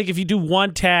 I think if you do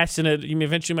one task and you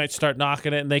eventually might start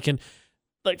knocking it, and they can.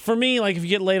 For me, if you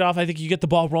get laid off, I think you get the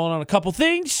ball rolling on a couple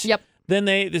things. Yep. Then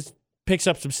this picks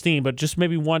up some steam, but just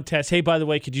maybe one test. Hey, by the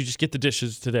way, could you just get the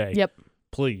dishes today? Yep.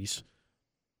 Please.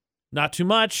 Not too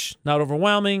much, not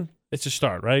overwhelming. It's a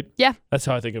start, right? Yeah. That's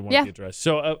how I think it want to be addressed.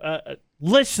 So a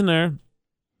listener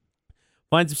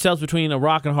finds themselves between a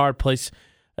rock and a hard place.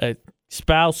 A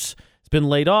spouse has been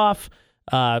laid off,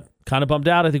 kind of bummed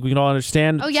out. I think we can all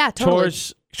understand. Oh, yeah, totally.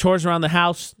 Chores around the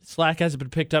house. Slack hasn't been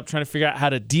picked up. Trying to figure out how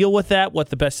to deal with that, what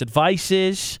the best advice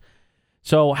is.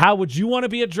 So how would you want to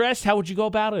be addressed? How would you go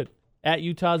about it? At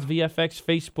Utah's VFX,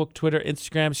 Facebook, Twitter,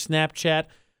 Instagram, Snapchat.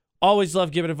 Always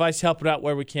love giving advice, helping out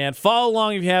where we can. Follow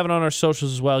along if you haven't on our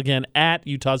socials as well. Again, at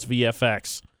Utah's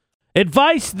VFX.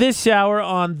 Advice this hour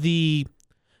on the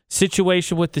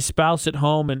situation with the spouse at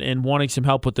home and wanting some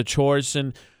help with the chores.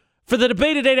 And for the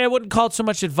debate today, I wouldn't call it so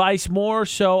much advice, more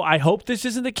so I hope this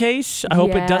isn't the case. I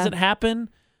hope it doesn't happen.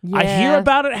 Yeah. I hear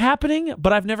about it happening,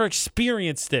 but I've never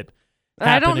experienced it.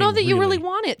 I don't know happening, that you really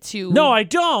want it to. No, I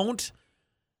don't.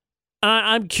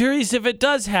 I'm curious if it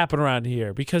does happen around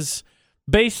here because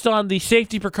based on the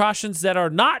safety precautions that are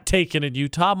not taken in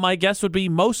Utah, my guess would be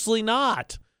mostly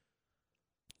not.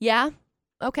 Yeah.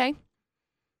 Okay.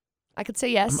 I could say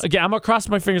yes. Again, I'm going to cross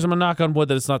my fingers. I'm going to knock on wood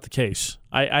that it's not the case.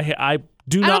 I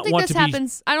do not want to be...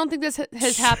 I don't think this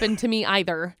has happened to me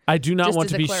either. I do not Just want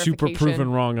as to a be super clarification.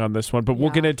 proven wrong on this one, but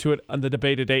we'll get into it on the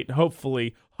debate at 8. And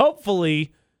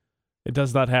hopefully, it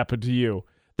does not happen to you.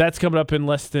 That's coming up in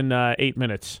less than 8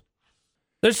 minutes.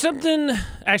 There's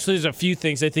there's a few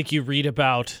things I think you read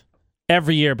about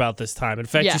every year about this time. In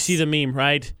fact, you see the meme,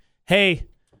 right? Hey,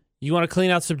 you want to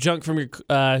clean out some junk from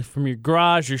your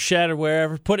garage, your shed, or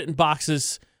wherever? Put it in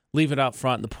boxes, leave it out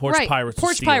front, and the porch pirates will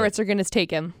steal Pirates are going to take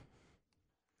him.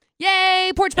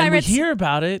 Yay, porch pirates. And we hear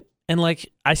about it, and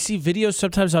I see videos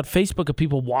sometimes on Facebook of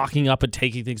people walking up and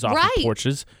taking things off the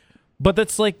porches. But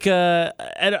that's I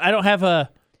don't have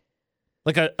a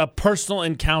personal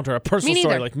encounter, a personal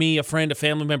story, like me, a friend, a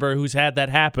family member who's had that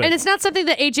happen. And it's not something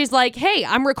that AJ's like, hey,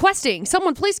 I'm requesting.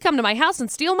 Someone please come to my house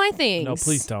and steal my things. No,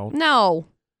 please don't. No.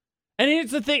 And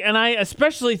here's the thing, and I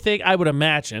especially think, I would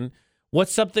imagine,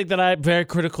 what's something that I'm very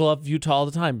critical of Utah all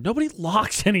the time. Nobody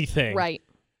locks anything. Right.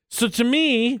 So to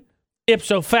me,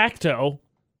 ipso facto.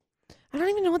 I don't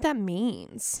even know what that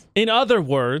means. In other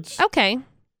words. Okay.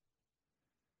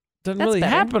 Doesn't really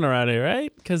happen around here,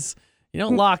 right? Because you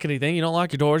don't lock anything. You don't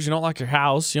lock your doors. You don't lock your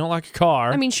house. You don't lock your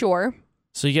car. I mean, sure.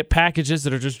 So you get packages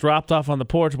that are just dropped off on the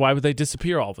porch. Why would they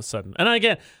disappear all of a sudden? And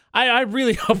again, I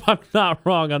really hope I'm not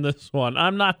wrong on this one.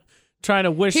 I'm not trying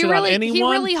to wish it on anyone. He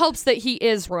really hopes that he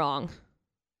is wrong.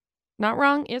 Not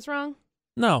wrong? Is wrong?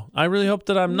 No, I really hope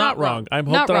that I'm not wrong. I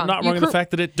hope that I'm not wrong in the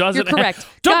fact that it doesn't. You're correct.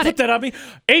 Don't put that on me.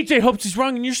 AJ hopes he's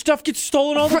wrong and your stuff gets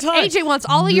stolen all the time. AJ wants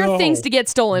all of your things to get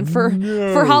stolen for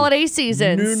holiday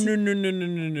seasons.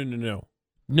 No.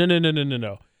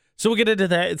 So we'll get into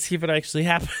that and see if it actually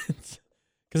happens.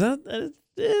 Because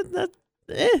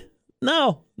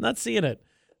no, not seeing it.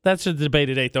 That's the debate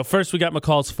at 8, though. First, we got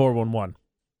McCall's 411.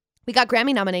 We got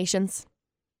Grammy nominations.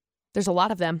 There's a lot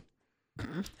of them.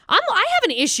 I have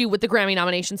an issue with the Grammy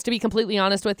nominations, to be completely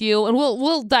honest with you, and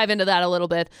we'll dive into that a little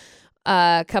bit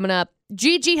coming up.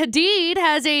 Gigi Hadid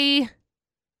has a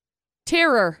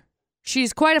terror.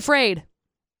 She's quite afraid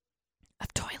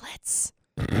of toilets.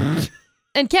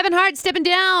 And Kevin Hart stepping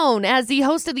down as the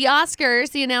host of the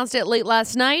Oscars. He announced it late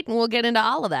last night, and we'll get into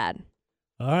all of that.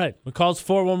 All right. McCall's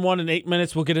 411 in 8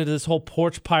 minutes. We'll get into this whole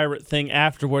porch pirate thing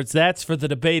afterwards. That's for the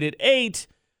debate at 8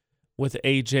 with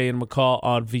AJ and McCall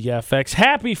on VFX.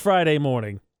 Happy Friday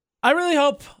morning. I really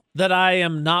hope that I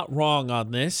am not wrong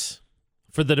on this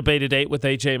for the debate at 8 with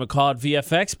AJ and McCall at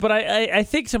VFX, but I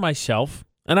think to myself,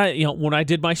 and when I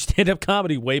did my stand-up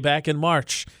comedy way back in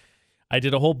March, I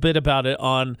did a whole bit about it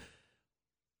on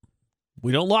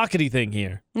we don't lock anything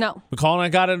here. No. McCall and I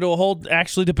got into a whole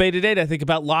actually debate at 8, I think,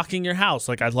 about locking your house.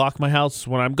 Like, I lock my house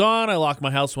when I'm gone. I lock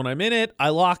my house when I'm in it. I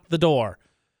lock the door.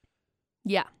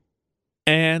 Yeah.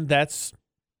 And that's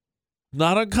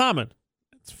not uncommon.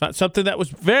 It's something that was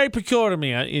very peculiar to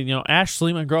me.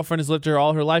 Ashley, my girlfriend, has lived here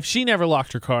all her life. She never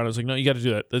locked her car. And I was like, no, you got to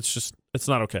do that. It's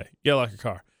not okay. You got to lock your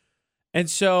car. And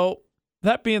so,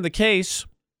 that being the case,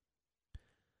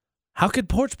 how could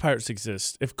porch pirates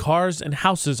exist if cars and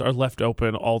houses are left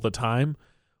open all the time?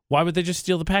 Why would they just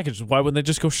steal the packages? Why wouldn't they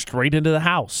just go straight into the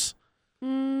house?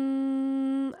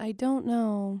 I don't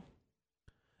know.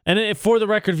 And for the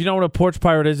record, if you don't know what a porch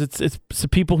pirate is, it's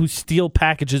people who steal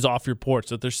packages off your porch.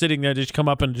 So if they're sitting there, they just come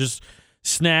up and just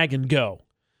snag and go.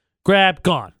 Grab,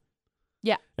 gone.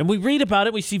 Yeah. And we read about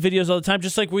it. We see videos all the time.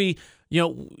 Just like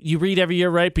you read every year,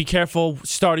 right? Be careful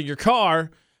starting your car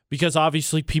because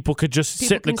obviously people could just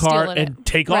sit in the car and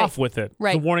take off with it.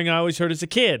 Right. It's a warning I always heard as a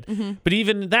kid. Mm-hmm. But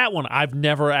even that one, I've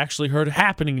never actually heard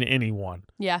happening to anyone.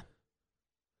 Yeah.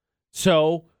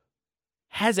 So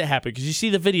has it happened? Because you see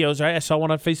the videos, right? I saw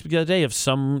one on Facebook the other day of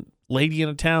some lady in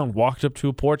a town walked up to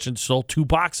a porch and stole 2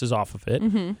 boxes off of it.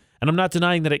 Mm-hmm. And I'm not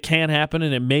denying that it can happen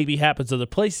and it maybe happens other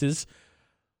places.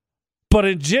 But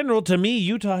in general, to me,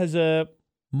 Utah has a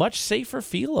much safer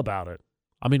feel about it.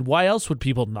 I mean, why else would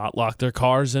people not lock their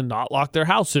cars and not lock their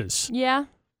houses? Yeah.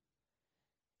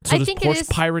 So does porch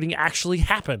pirating actually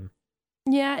happen?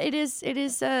 Yeah, it is. It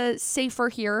is safer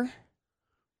here.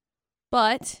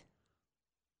 But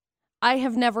I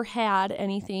have never had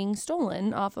anything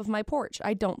stolen off of my porch.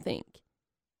 I don't think.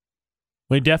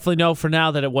 We definitely know for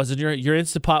now that it wasn't your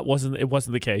Instapot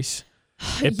wasn't the case.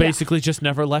 It basically just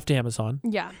never left Amazon.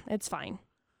 Yeah, it's fine.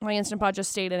 My Instant Pot just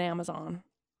stayed at Amazon.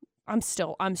 I'm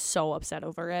so upset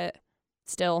over it.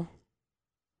 Still.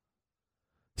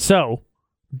 So,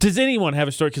 Does anyone have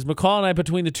a story? Because McCall and I,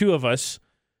 between the two of us,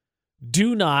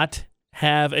 do not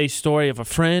have a story of a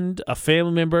friend, a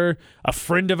family member, a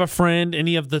friend of a friend,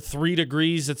 any of the 3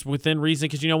 degrees that's within reason.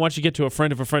 Because, once you get to a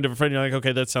friend of a friend of a friend, you're like,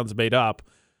 okay, that sounds made up.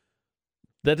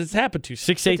 That has happened to you.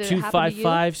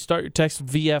 68255. Start your text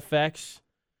with VFX.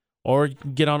 Or you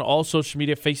can get on all social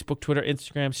media, Facebook, Twitter,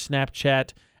 Instagram,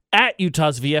 Snapchat, at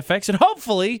Utah's VFX. And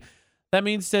hopefully that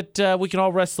means that we can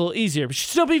all rest a little easier. We should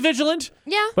still be vigilant.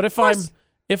 Yeah, but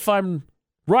if I'm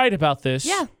right about this,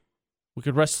 yeah, we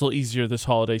could rest a little easier this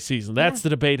holiday season. That's the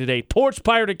debate at 8. Porch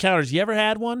pirate encounters. You ever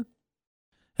had one?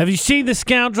 Have you seen the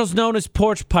scoundrels known as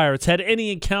porch pirates? Had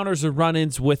any encounters or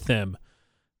run-ins with them?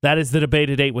 That is the debate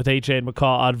at 8 with AJ and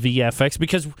McCall on VFX.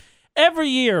 Because every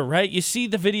year, right, you see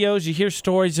the videos, you hear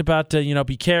stories about,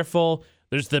 be careful.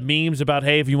 There's the memes about,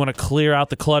 hey, if you want to clear out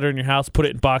the clutter in your house, put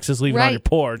it in boxes, leave it on your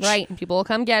porch. Right, and people will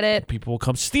come get it. People will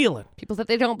come steal it. People that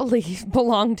they don't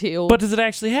belong to. But does it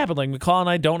actually happen? Like, McCall and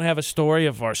I don't have a story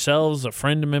of ourselves, a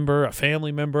friend member, a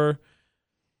family member.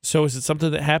 So is it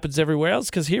something that happens everywhere else?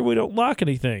 Because here we don't lock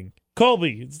anything.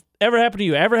 Colby, ever happened to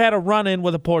you? Ever had a run-in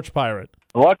with a porch pirate?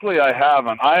 Luckily, I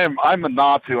haven't. I'm a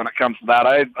Nazi when it comes to that.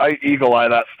 I eagle eye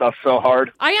that stuff so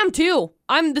hard. I am too.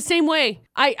 I'm the same way.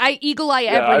 I eagle eye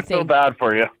everything. I feel bad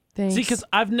for you. Thanks. See, because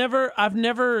I've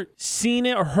never seen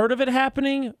it or heard of it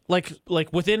happening, like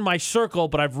within my circle,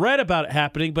 but I've read about it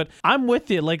happening. But I'm with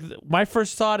you. Like, my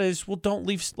first thought is, well, don't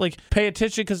leave. Like, pay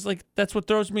attention, because that's what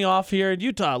throws me off here in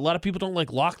Utah. A lot of people don't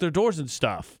lock their doors and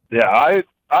stuff. Yeah,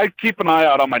 I keep an eye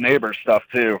out on my neighbor's stuff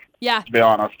too. Yeah. To be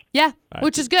honest. Yeah,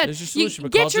 which is good. There's your solution,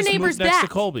 get your Just neighbors move next back.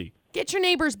 to Colby. Get your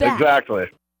neighbors back. Exactly.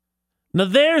 Now,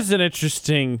 there's an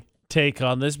interesting take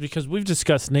on this, because we've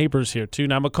discussed neighbors here too.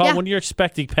 Now, McCall, when you're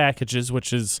expecting packages,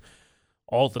 which is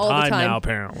all the time now,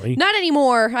 apparently. Not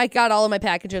anymore. I got all of my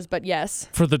packages, but yes.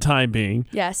 For the time being.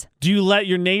 Yes. Do you let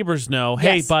your neighbors know,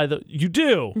 hey, Yes. you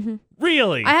do? Mm-hmm.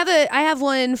 Really? I have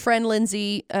one friend,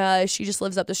 Lindsay. She just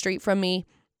lives up the street from me.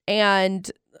 And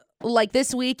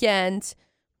this weekend,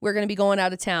 we're going to be going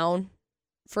out of town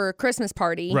for a Christmas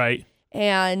party. Right.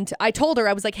 And I told her,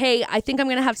 I was like, hey, I think I'm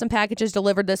going to have some packages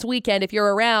delivered this weekend. If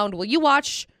you're around, will you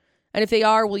watch? And if they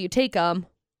are, will you take them?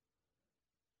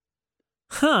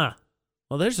 Huh.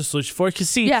 Well, there's a solution for it. Because,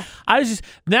 see, Yeah.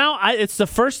 it's the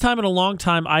first time in a long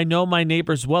time I know my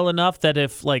neighbors well enough that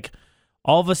if,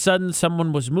 all of a sudden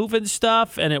someone was moving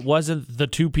stuff and it wasn't the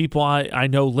 2 people I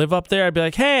know live up there, I'd be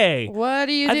like, hey, what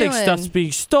are you I doing? think stuff's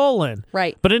being stolen.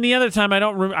 Right. But any other time,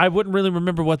 I wouldn't really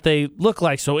remember what they look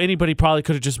like. So anybody probably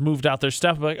could have just moved out their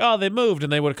stuff. Like, oh, they moved,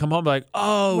 and they would have come home and be like,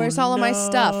 oh, where's all of my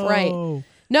stuff? Right.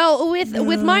 No,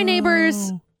 with my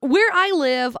neighbors where I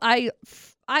live,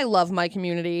 I love my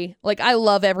community. I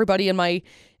love everybody in my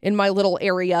little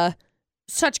area.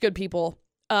 Such good people.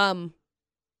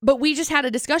 But we just had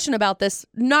a discussion about this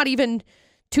not even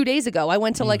 2 days ago. I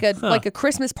went to a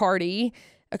Christmas party,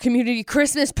 a community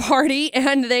Christmas party,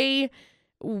 and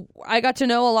I got to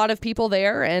know a lot of people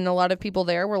there, and a lot of people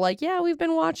there were like, yeah, we've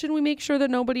been watching. We make sure that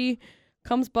nobody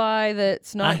comes by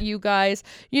that's not you guys.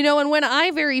 And when I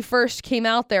very first came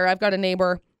out there, I've got a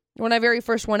neighbor. When I very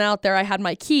first went out there, I had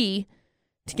my key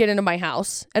to get into my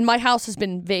house, and my house had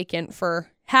been vacant for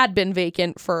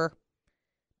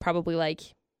probably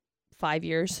 5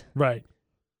 years. Right.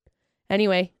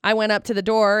 Anyway, I went up to the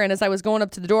door, and as I was going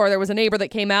up to the door, there was a neighbor that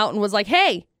came out and was like,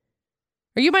 hey,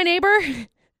 are you my neighbor? I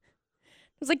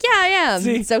was like, yeah, I am.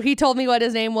 See? So he told me what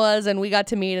his name was, and we got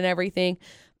to meet and everything.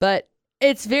 But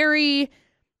it's very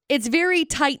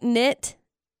tight-knit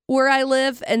where I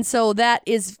live, and so that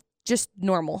is just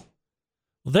normal.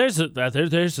 Well, there's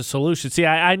a solution. See,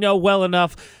 I know well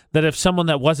enough that if someone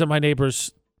that wasn't my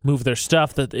neighbors moved their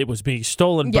stuff, that it was being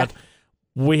stolen. Yeah. But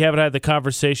we haven't had the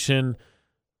conversation,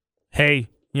 hey,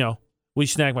 we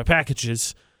snagged my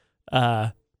packages.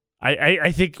 I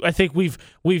think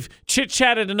we've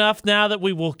chit-chatted enough now that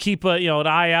we will keep an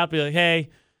eye out, be like, hey,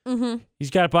 he's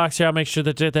got a box here, I'll make sure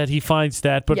that he finds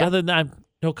that. But other than that,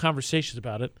 no conversations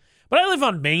about it. But I live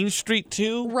on Main Street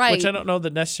too, right, which I don't know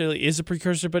that necessarily is a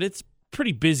precursor, but it's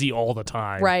pretty busy all the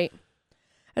time. Right.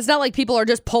 It's not like people are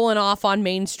just pulling off on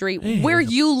Main Street, where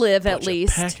you live at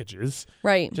least. Packages.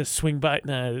 Right. Just swing by.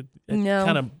 No. No.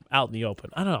 Kind of out in the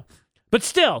open. I don't know. But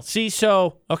still, see,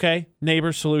 so, okay,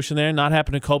 neighbor solution there, not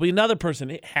happened to Colby. Another person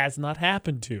it has not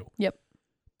happened to. Yep.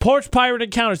 Porch pirate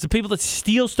encounters, the people that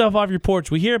steal stuff off your porch.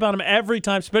 We hear about them every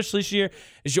time, especially this year,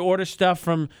 as you order stuff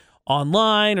from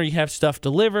online or you have stuff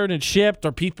delivered and shipped,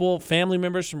 or people, family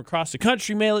members from across the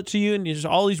country mail it to you, and there's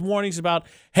all these warnings about,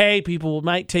 hey, people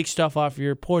might take stuff off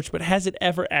your porch, but has it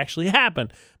ever actually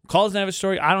happened? McCall doesn't have a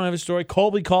story. I don't have a story.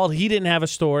 Colby called. He didn't have a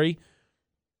story.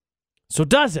 So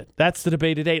does it? That's the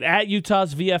debate at 8. At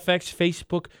Utah's VFX,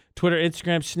 Facebook, Twitter,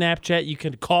 Instagram, Snapchat. You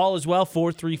can call as well,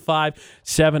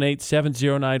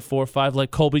 435-787-0945.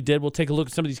 Like Colby did. We'll take a look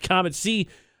at some of these comments, see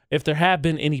if there have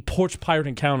been any porch pirate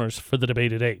encounters for the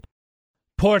debate at 8.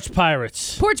 Porch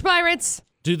pirates. Porch pirates.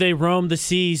 Do they roam the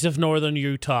seas of northern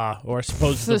Utah, or I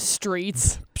suppose The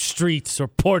streets or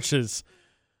porches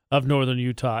of northern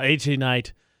Utah? AJ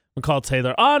Knight, McCall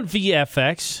Taylor on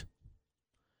VFX.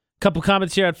 Couple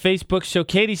comments here on Facebook. So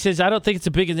Katie says, I don't think it's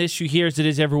as big an issue here as it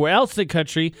is everywhere else in the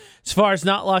country. As far as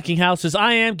not locking houses,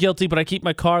 I am guilty, but I keep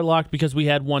my car locked because we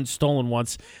had one stolen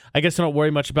once. I guess I don't worry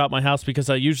much about my house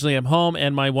because I usually am home,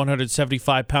 and my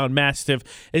 175-pound Mastiff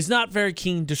is not very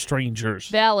keen to strangers.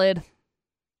 Valid.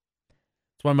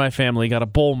 That's why my family got a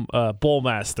bull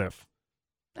Mastiff.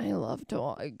 I love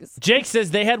dogs. Jake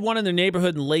says they had one in their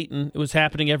neighborhood in Layton. It was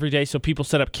happening every day, so people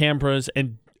set up cameras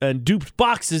and duped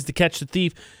boxes to catch the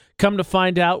thief. Come to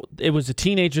find out, it was a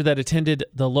teenager that attended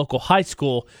the local high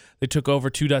school. They took over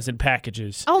 24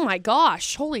 packages. Oh my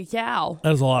gosh. Holy cow.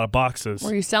 That was a lot of boxes.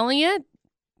 Were you selling it?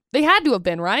 They had to have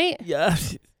been, right? Yeah.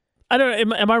 I don't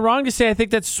know. Am I wrong to say I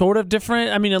think that's sort of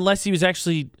different? I mean, unless he was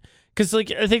actually... Because I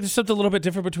think there's something a little bit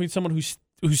different between someone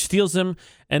who steals them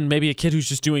and maybe a kid who's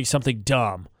just doing something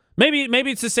dumb. Maybe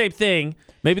it's the same thing.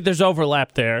 Maybe there's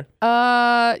overlap there.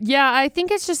 Yeah, I think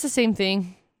it's just the same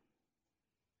thing.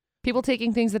 People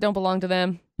taking things that don't belong to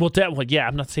them. Well, yeah,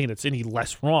 I'm not saying it's any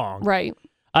less wrong. Right.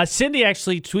 Cindy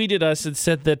actually tweeted us and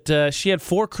said that she had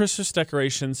 4 Christmas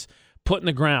decorations put in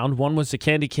the ground. One was a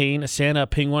candy cane, a Santa, a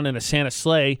penguin, and a Santa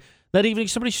sleigh. That evening,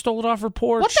 somebody stole it off her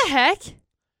porch. What the heck?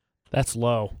 That's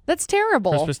low. That's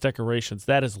terrible. Christmas decorations,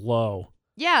 that is low.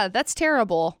 Yeah, that's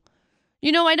terrible.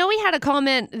 You know, I know we had a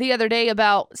comment the other day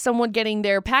about someone getting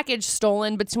their package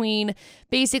stolen between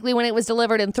basically when it was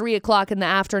delivered and 3 o'clock in the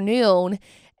afternoon.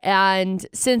 And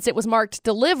since it was marked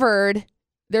delivered,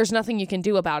 there's nothing you can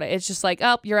do about it. It's just like,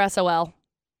 oh, you're SOL.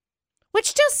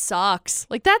 Which just sucks.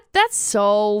 Like, that's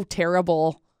so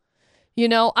terrible. You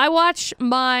know, I watch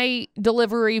my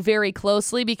delivery very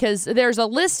closely because there's a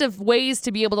list of ways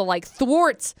to be able to, like,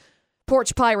 thwart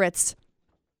porch pirates.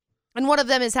 And one of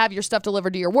them is have your stuff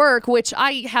delivered to your work, which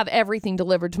I have everything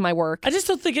delivered to my work. I just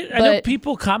don't think I know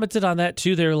people commented on that,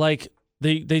 too. They're like...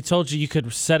 They told you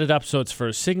could set it up so it's for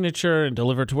a signature and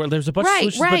deliver it to where there's a bunch of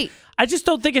solutions. Right. But I just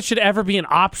don't think it should ever be an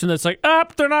option that's like,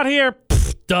 they're not here.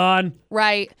 Pfft, done.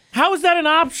 Right. How is that an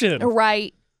option?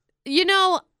 Right. You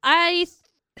know, I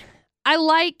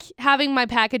like having my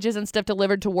packages and stuff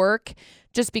delivered to work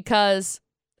just because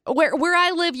where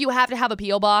I live, you have to have a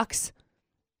P.O. box.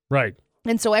 Right.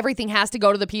 And so everything has to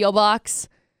go to the P.O. box.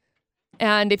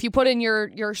 And if you put in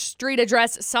your street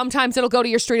address, sometimes it'll go to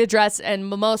your street address, and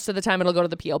most of the time it'll go to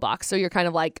the P.O. box. So you're kind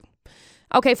of like,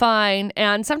 okay, fine.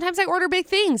 And sometimes I order big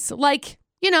things like,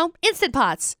 you know, Instant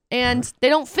Pots, and they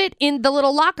don't fit in the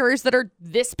little lockers that are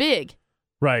this big.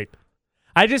 Right.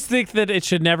 I just think that it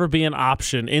should never be an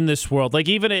option in this world. Like,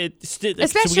 even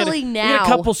especially now. We got a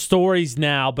couple stories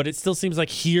now, but it still seems like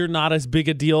here not as big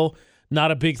a deal,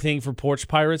 not a big thing for porch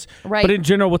pirates. Right. But in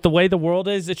general, with the way the world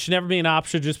is, it should never be an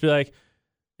option. Just be like,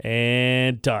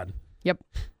 and done. Yep.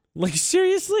 Like,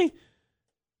 seriously?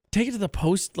 Take it to the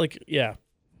post? Like, yeah.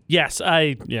 Yes,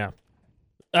 yeah.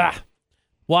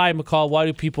 Why, McCall? Why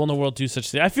do people in the world do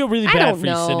such things? I feel really bad for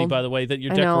you, Cindy, by the way, that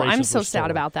your decorations I'm so were stolen. sad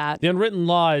about that. The unwritten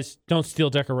law is don't steal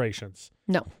decorations.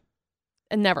 No.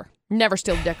 And never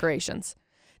steal decorations.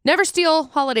 Never steal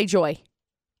holiday joy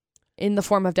in the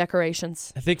form of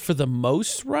decorations. I think for the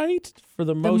most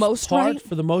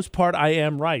part, I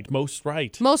am right. Most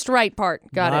right. Most right part.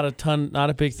 Got it.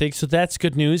 Not a big thing. So that's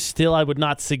good news. Still, I would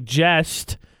not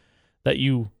suggest that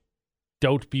you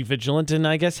don't be vigilant and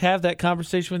I guess have that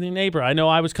conversation with your neighbor. I know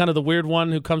I was kind of the weird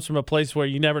one who comes from a place where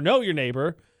you never know your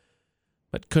neighbor,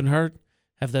 but couldn't hurt.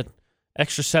 Have that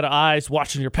extra set of eyes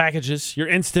watching your packages, your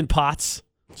Instant Pots.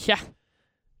 Yeah.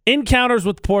 Encounters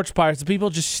with porch pirates. The people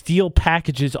just steal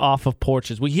packages off of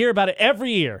porches. We hear about it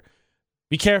every year.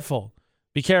 Be careful.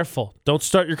 Be careful. Don't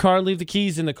start your car and leave the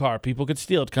keys in the car. People could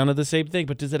steal it. Kind of the same thing,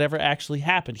 but does it ever actually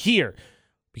happen here?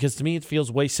 Because to me, it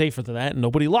feels way safer than that, and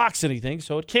nobody locks anything,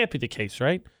 so it can't be the case,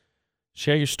 right?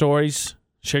 Share your stories.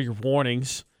 Share your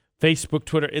warnings. Facebook,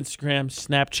 Twitter, Instagram,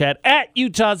 Snapchat, at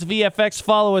Utah's VFX.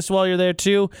 Follow us while you're there,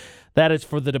 too. That is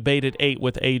for the debate at 8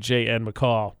 with AJ and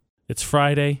McCall. It's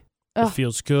Friday. It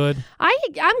feels good.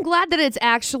 I'm glad that it's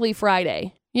actually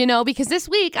Friday, you know, because this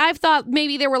week I've thought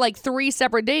maybe there were like 3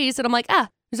 separate days, and I'm like,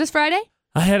 is this Friday?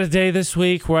 I had a day this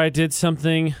week where I did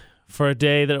something for a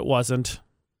day that it wasn't.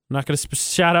 I'm not going to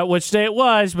shout out which day it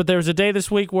was, but there was a day this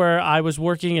week where I was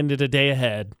working and did a day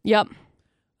ahead. Yep.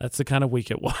 That's the kind of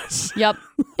week it was. Yep.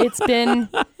 It's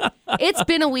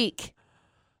been a week.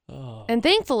 Oh. And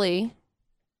thankfully,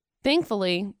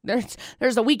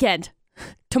 there's a weekend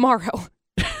tomorrow.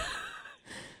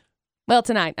 Well,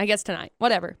 tonight. I guess tonight.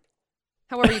 Whatever.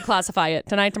 However you classify it.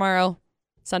 Tonight, tomorrow,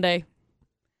 Sunday.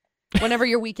 Whenever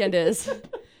your weekend is.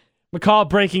 McCall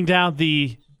breaking down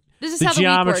the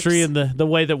geometry and the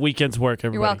way that weekends work,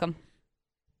 everybody. You're welcome.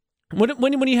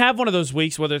 When you have one of those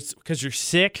weeks, whether it's because you're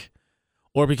sick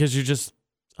or because you're just,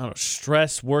 I don't know,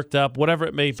 stressed, worked up, whatever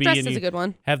it may be. Stress and is you a good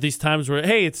one. have these times where,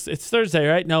 hey, it's Thursday,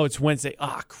 right? No, it's Wednesday.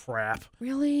 Ah, crap.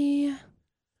 Really?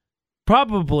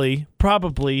 Probably,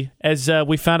 as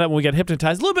we found out when we got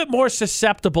hypnotized, a little bit more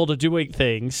susceptible to doing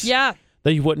things Yeah.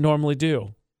 that you wouldn't normally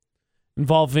do.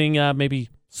 Involving maybe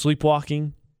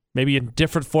sleepwalking, maybe a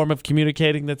different form of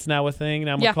communicating that's now a thing.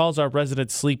 Now, Yeah. McCall's our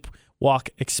resident sleepwalk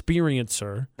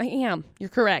experiencer. I am. You're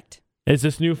correct. Is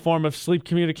this new form of sleep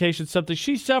communication something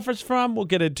she suffers from? We'll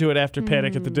get into it after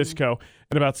Panic at the Disco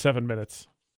in about 7 minutes.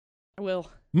 I will.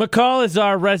 McCall is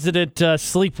our resident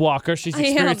sleepwalker. She's I am.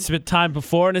 experienced it time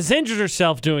before and has injured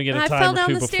herself doing it a I time fell or down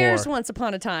two the before. stairs once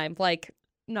upon a time, like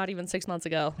not even 6 months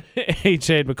ago.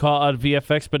 AJ and McCall on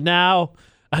VFX, but now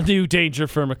a new danger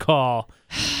for McCall.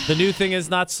 The new thing is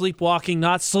not sleepwalking,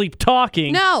 not sleep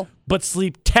talking, No. but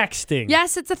sleep texting.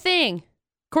 Yes, it's a thing,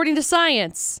 according to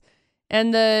science. Oh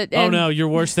no, your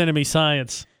worst enemy,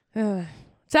 science.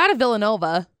 It's out of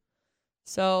Villanova,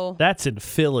 so That's in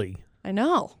Philly. I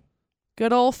know.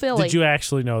 Good old Philly. Did you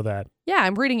actually know that? Yeah,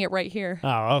 I'm reading it right here.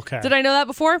 Oh, okay. Did I know that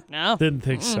before? No. Didn't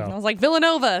think I so. was like,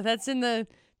 Villanova. That's in the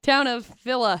town of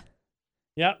Villa.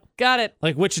 Yep. Got it.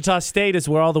 Like Wichita State is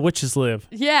where all the witches live.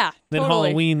 Yeah. Then totally.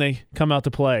 Halloween, they come out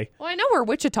to play. Well, I know where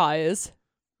Wichita is,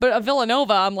 but a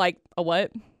Villanova, I'm like, a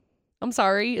what? I'm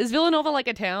sorry. Is Villanova like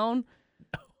a town?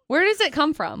 Where does it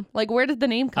come from? Like, where did the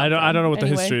name come from? I don't know what the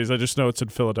Anyway. history is. I just know it's in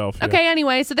Philadelphia. Okay,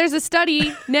 anyway, so there's a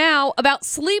study now about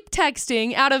sleep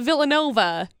texting out of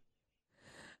Villanova.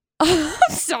 I'm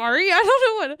sorry, I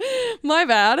don't know what. My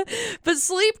bad. But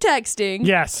sleep texting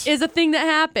Yes. is a thing that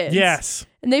happens. Yes.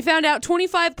 And they found out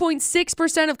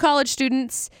 25.6% of college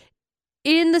students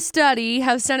in the study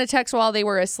have sent a text while they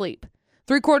were asleep.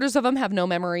 3/4 of them have no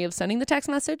memory of sending the text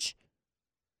message.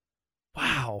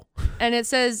 Wow. And it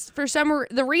says,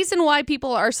 the reason why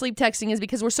people are sleep texting is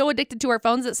because we're so addicted to our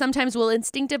phones that sometimes we'll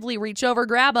instinctively reach over,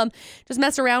 grab them, just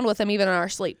mess around with them even in our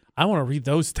sleep. I want to read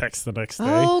those texts the next day.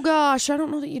 Oh, gosh. I don't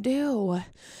know that you do. Look,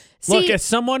 See, as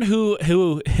someone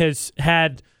who has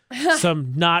had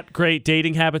some not great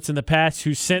dating habits in the past,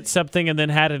 who sent something and then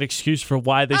had an excuse for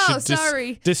why they should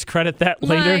sorry. discredit that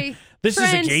later, My this is a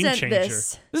friend game sent changer.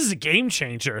 this. This is a game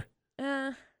changer.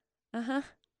 Uh-huh.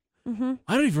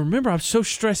 I don't even remember. I'm so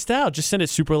stressed out. Just send it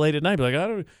super late at night. Be like,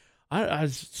 I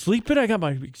was sleeping. I got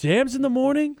my exams in the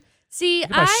morning. See,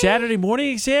 My Saturday morning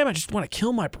exam. I just want to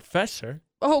kill my professor.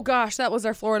 Oh, gosh, that was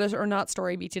our Florida or not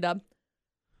story, BT Dub.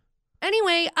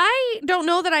 Anyway, I don't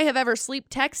know that I have ever sleep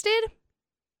texted.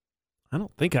 I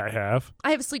don't think I have.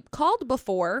 I have sleep called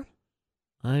before.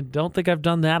 I don't think I've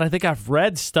done that. I think I've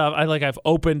read stuff. I've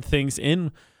opened things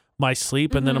in my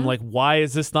sleep, and then I'm like, why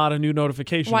is this not a new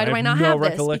notification? Why do I not have have no this?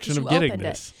 recollection Because of you getting opened it.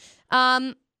 this.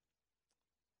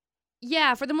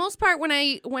 Yeah, for the most part, when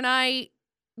I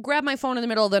grab my phone in the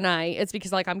middle of the night, it's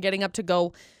because like I'm getting up to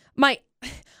go.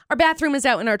 Our bathroom is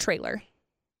out in our trailer,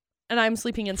 and I'm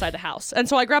sleeping inside the house, and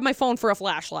so I grab my phone for a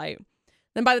flashlight.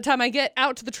 Then by the time I get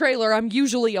out to the trailer, I'm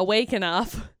usually awake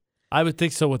enough I would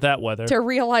think so with that weather. to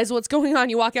realize what's going on.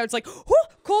 You walk out, it's like, whoo,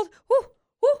 cold, whoo,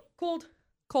 whoo,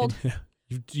 cold.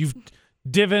 You've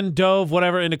dove,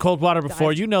 whatever, into cold water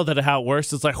before. You know that how it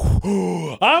works. It's like,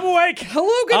 I'm awake.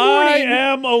 Hello, good morning.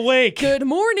 I am awake. Good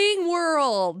morning,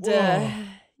 world.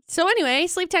 So anyway,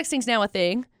 sleep texting's now a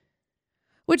thing,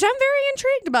 which I'm very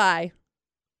intrigued by.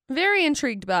 Very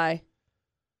intrigued by.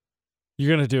 You're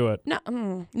going to do it. Now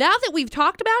that we've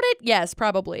talked about it, yes,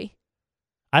 probably.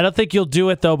 I don't think you'll do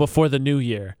it, though, before the new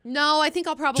year. No, I think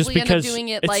I'll Just probably end up because doing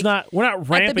it we're not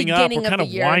ramping up. beginning We're of kind the of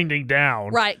year. winding down.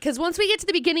 Right, because once we get to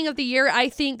the beginning of the year, I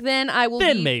think then I will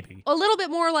be Maybe. a little bit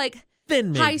more like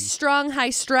Then maybe. high strung, high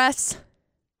stress.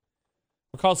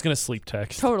 McCall's going to sleep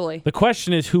text. Totally. The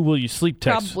question is, who will you sleep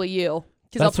text? Probably you.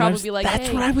 Because I'll probably be like, That's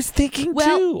hey. what I was thinking,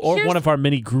 Well, too. Or here's- one of our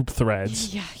many group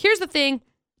threads. Yeah. Here's the thing.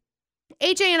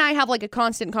 AJ and I have like a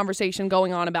constant conversation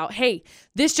going on about, hey,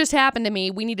 this just happened to me.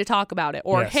 We need to talk about it.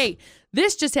 Or, Yes. hey,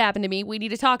 this just happened to me. We need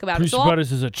to talk about Bruce it. So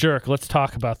Brothers is a jerk. Let's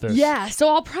talk about this. yeah. So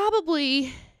I'll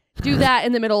probably do that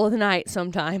in the middle of the night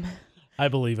sometime. I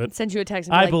believe it. Send you a text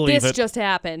and be I like, believe this it. just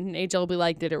happened. And AJ will be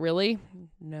like, did it really?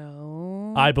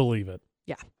 No. I believe it.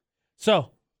 Yeah.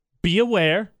 So, be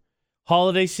aware.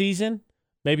 Holiday season.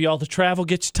 Maybe all the travel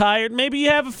gets you tired. Maybe you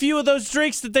have a few of those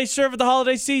drinks that they serve at the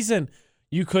holiday season.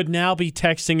 You could now be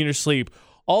texting in your sleep.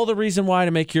 All the reason why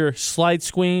to make your slide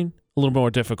screen a little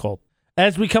more difficult.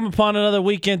 As we come upon another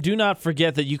weekend, do not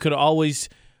forget that you could always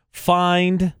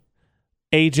find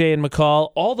AJ and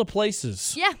McCall all the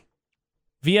places. Yeah.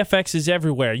 VFX is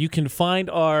everywhere. You can find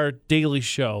our daily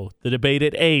show, The Debate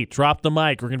at 8. Drop the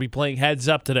mic. We're going to be playing Heads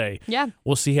Up today. Yeah.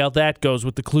 We'll see how that goes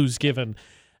with the clues given.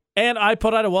 And I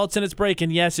put out a Well, It's in its break,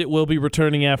 and yes, it will be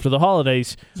returning after the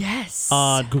holidays. Yes.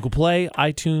 On Google Play,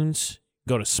 iTunes,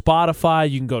 go to Spotify.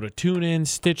 You can go to TuneIn,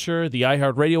 Stitcher, the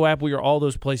iHeartRadio app. We are all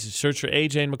those places. Search for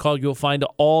AJ and McCall. You'll find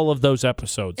all of those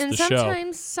episodes. And the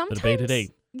sometimes, show, The Debate at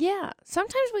 8. Yeah.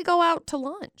 Sometimes we go out to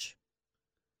lunch.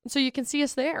 So you can see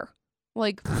us there.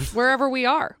 Like, wherever we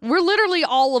are. We're literally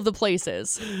all of the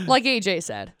places, like AJ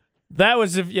said. That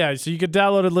was, so you can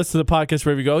download and listen to the podcast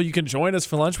wherever you go. You can join us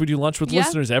for lunch. We do lunch with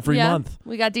listeners every month.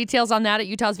 We got details on that at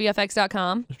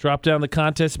utahsvfx.com. Drop down the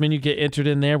contest menu, get entered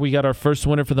in there. We got our first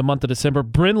winner for the month of December.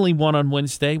 Brinley won on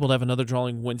Wednesday. We'll have another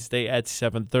drawing Wednesday at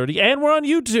 7:30. And we're on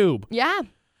YouTube. Yeah.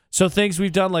 So things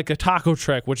we've done like a taco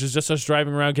trek, which is just us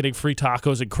driving around getting free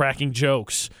tacos and cracking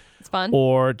jokes. It's fun.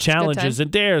 Or challenges and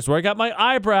dares where I got my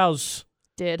eyebrows.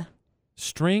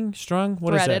 Strung?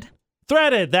 What Threaded. is that?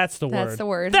 Threaded. That's the word. That's the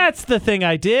word. That's the thing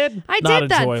I did. I Not did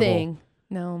that enjoyable. thing.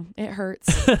 No, it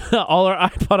hurts. All our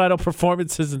iPod Idol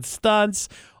performances and stunts.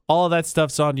 All of that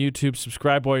stuff's on YouTube.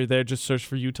 Subscribe while you're there. Just search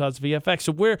for Utah's VFX.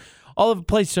 So we're all over the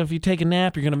place. So if you take a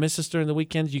nap, you're going to miss us during the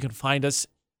weekends, you can find us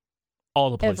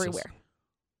all the places. Everywhere.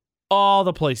 All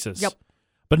the places. Yep.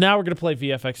 But now we're going to play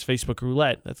VFX Facebook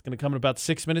Roulette. That's going to come in about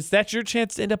 6 minutes. That's your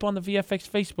chance to end up on the VFX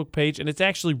Facebook page, and it's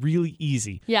actually really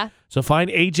easy. Yeah. So find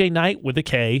AJ Knight with a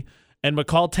K and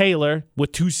McCall Taylor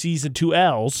with 2 C's and 2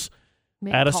 L's.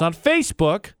 Add us on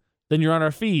Facebook. Then you're on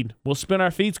our feed. We'll spin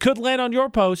our feeds. Could land on your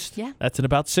post. Yeah. That's in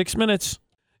about 6 minutes.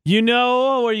 You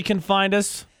know where you can find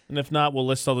us. And if not, we'll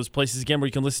list all those places again where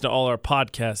you can listen to all our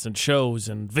podcasts and shows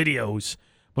and videos.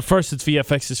 But first, it's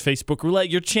VFX's Facebook Roulette.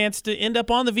 Your chance to end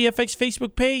up on the VFX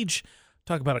Facebook page.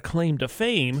 Talk about a claim to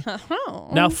fame.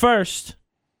 Now, first,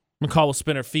 McCall will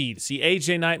spin her feed. See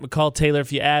AJ Knight, McCall Taylor.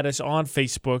 If you add us on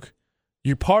Facebook,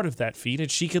 you're part of that feed, and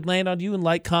she could land on you and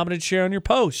like, comment, and share on your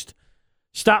post.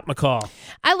 Stop, McCall.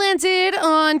 I landed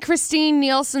on Christine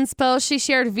Nielsen's post. She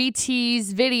shared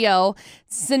VT's video.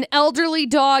 It's an elderly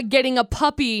dog getting a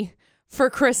puppy for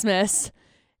Christmas.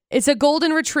 It's a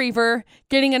golden retriever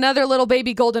getting another little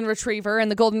baby golden retriever,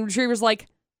 and the golden retriever's like,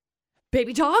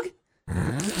 baby dog?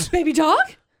 Baby dog?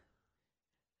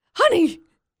 Honey!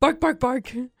 Bark, bark,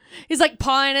 bark. He's like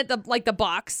pawing at the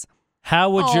box. How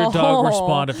would your dog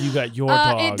respond if you got your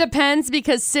dog? It depends,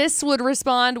 because Sis would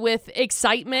respond with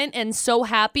excitement and so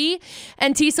happy,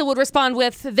 and Tisa would respond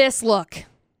with this look.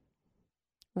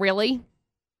 Really?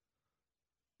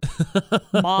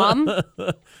 Mom?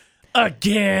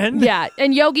 Again? Yeah,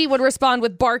 and Yogi would respond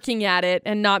with barking at it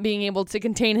and not being able to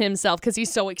contain himself because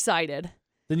he's so excited.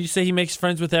 Then you say he makes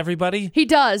friends with everybody? He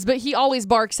does, but he always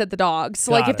barks at the dogs.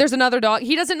 Got Like, if it. there's another dog,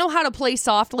 he doesn't know how to play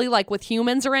softly, like with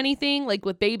humans or anything, like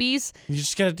with babies.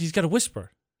 He's got to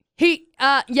whisper. He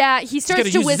starts gotta to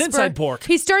use his whisper. inside bark.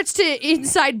 He starts to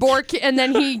inside bark, and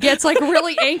then he gets like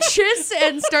really anxious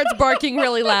and starts barking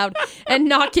really loud and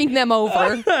knocking them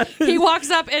over. He walks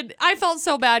up, and I felt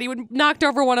so bad. He knocked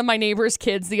over one of my neighbor's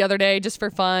kids the other day just for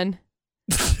fun.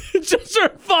 Just for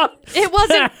fun. It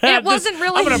wasn't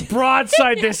really. I'm gonna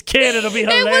broadside this kid. It'll be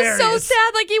hilarious. It was so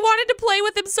sad. Like, he wanted to play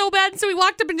with him so bad, and so he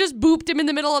walked up and just booped him in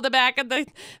the middle of the back, and the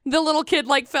little kid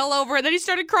like fell over, and then he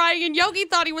started crying, and Yogi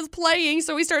thought he was playing,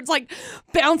 so he starts like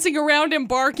bouncing around and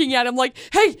barking at him like,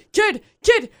 "Hey, kid,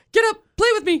 get up, play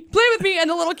with me, and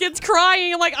the little kid's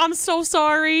crying. I'm like, I'm so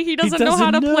sorry. He doesn't know how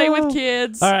to play with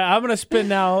kids. All right, I'm gonna spin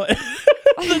now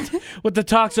with the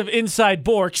talks of inside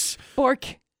borks.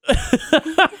 Bork.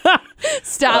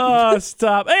 Stop. Oh,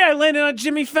 stop. Hey, I landed on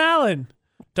Jimmy Fallon.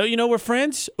 Don't you know we're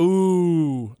friends?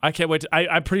 Ooh, I can't wait.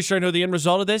 I'm pretty sure I know the end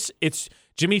result of this. It's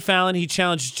Jimmy Fallon. He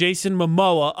challenged Jason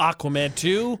Momoa, Aquaman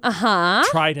 2,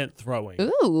 trident throwing.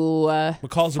 Ooh.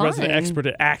 McCall's a resident expert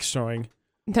at axe throwing.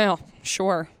 No,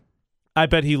 sure. I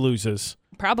bet he loses.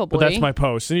 Probably. But that's my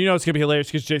post. And you know it's going to be hilarious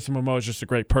because Jason Momoa is just a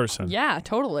great person. Yeah,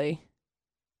 totally.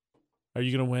 Are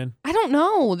you going to win? I don't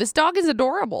know. This dog is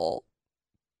adorable.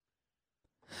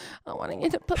 I want to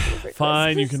get a puppy for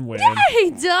Fine, Christmas. you can win. Yeah,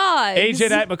 he does.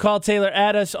 AJ Knight, McCall Taylor,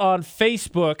 add us on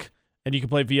Facebook, and you can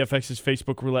play VFX's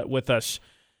Facebook Roulette with us.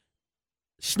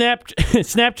 Snapchat,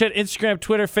 Instagram,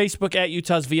 Twitter, Facebook at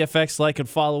Utah's VFX. Like and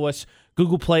follow us.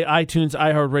 Google Play, iTunes,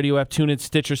 iHeartRadio app, TuneIn,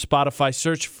 Stitcher, Spotify.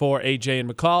 Search for AJ and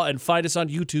McCall and find us on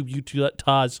YouTube,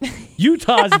 Utah's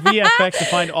VFX to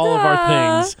find all of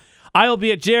our things. I'll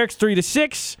be at Jarek's 3 to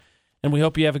 6, and we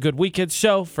hope you have a good weekend.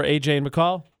 So for AJ and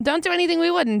McCall, don't do anything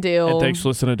we wouldn't do. and thanks for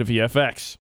listening to VFX.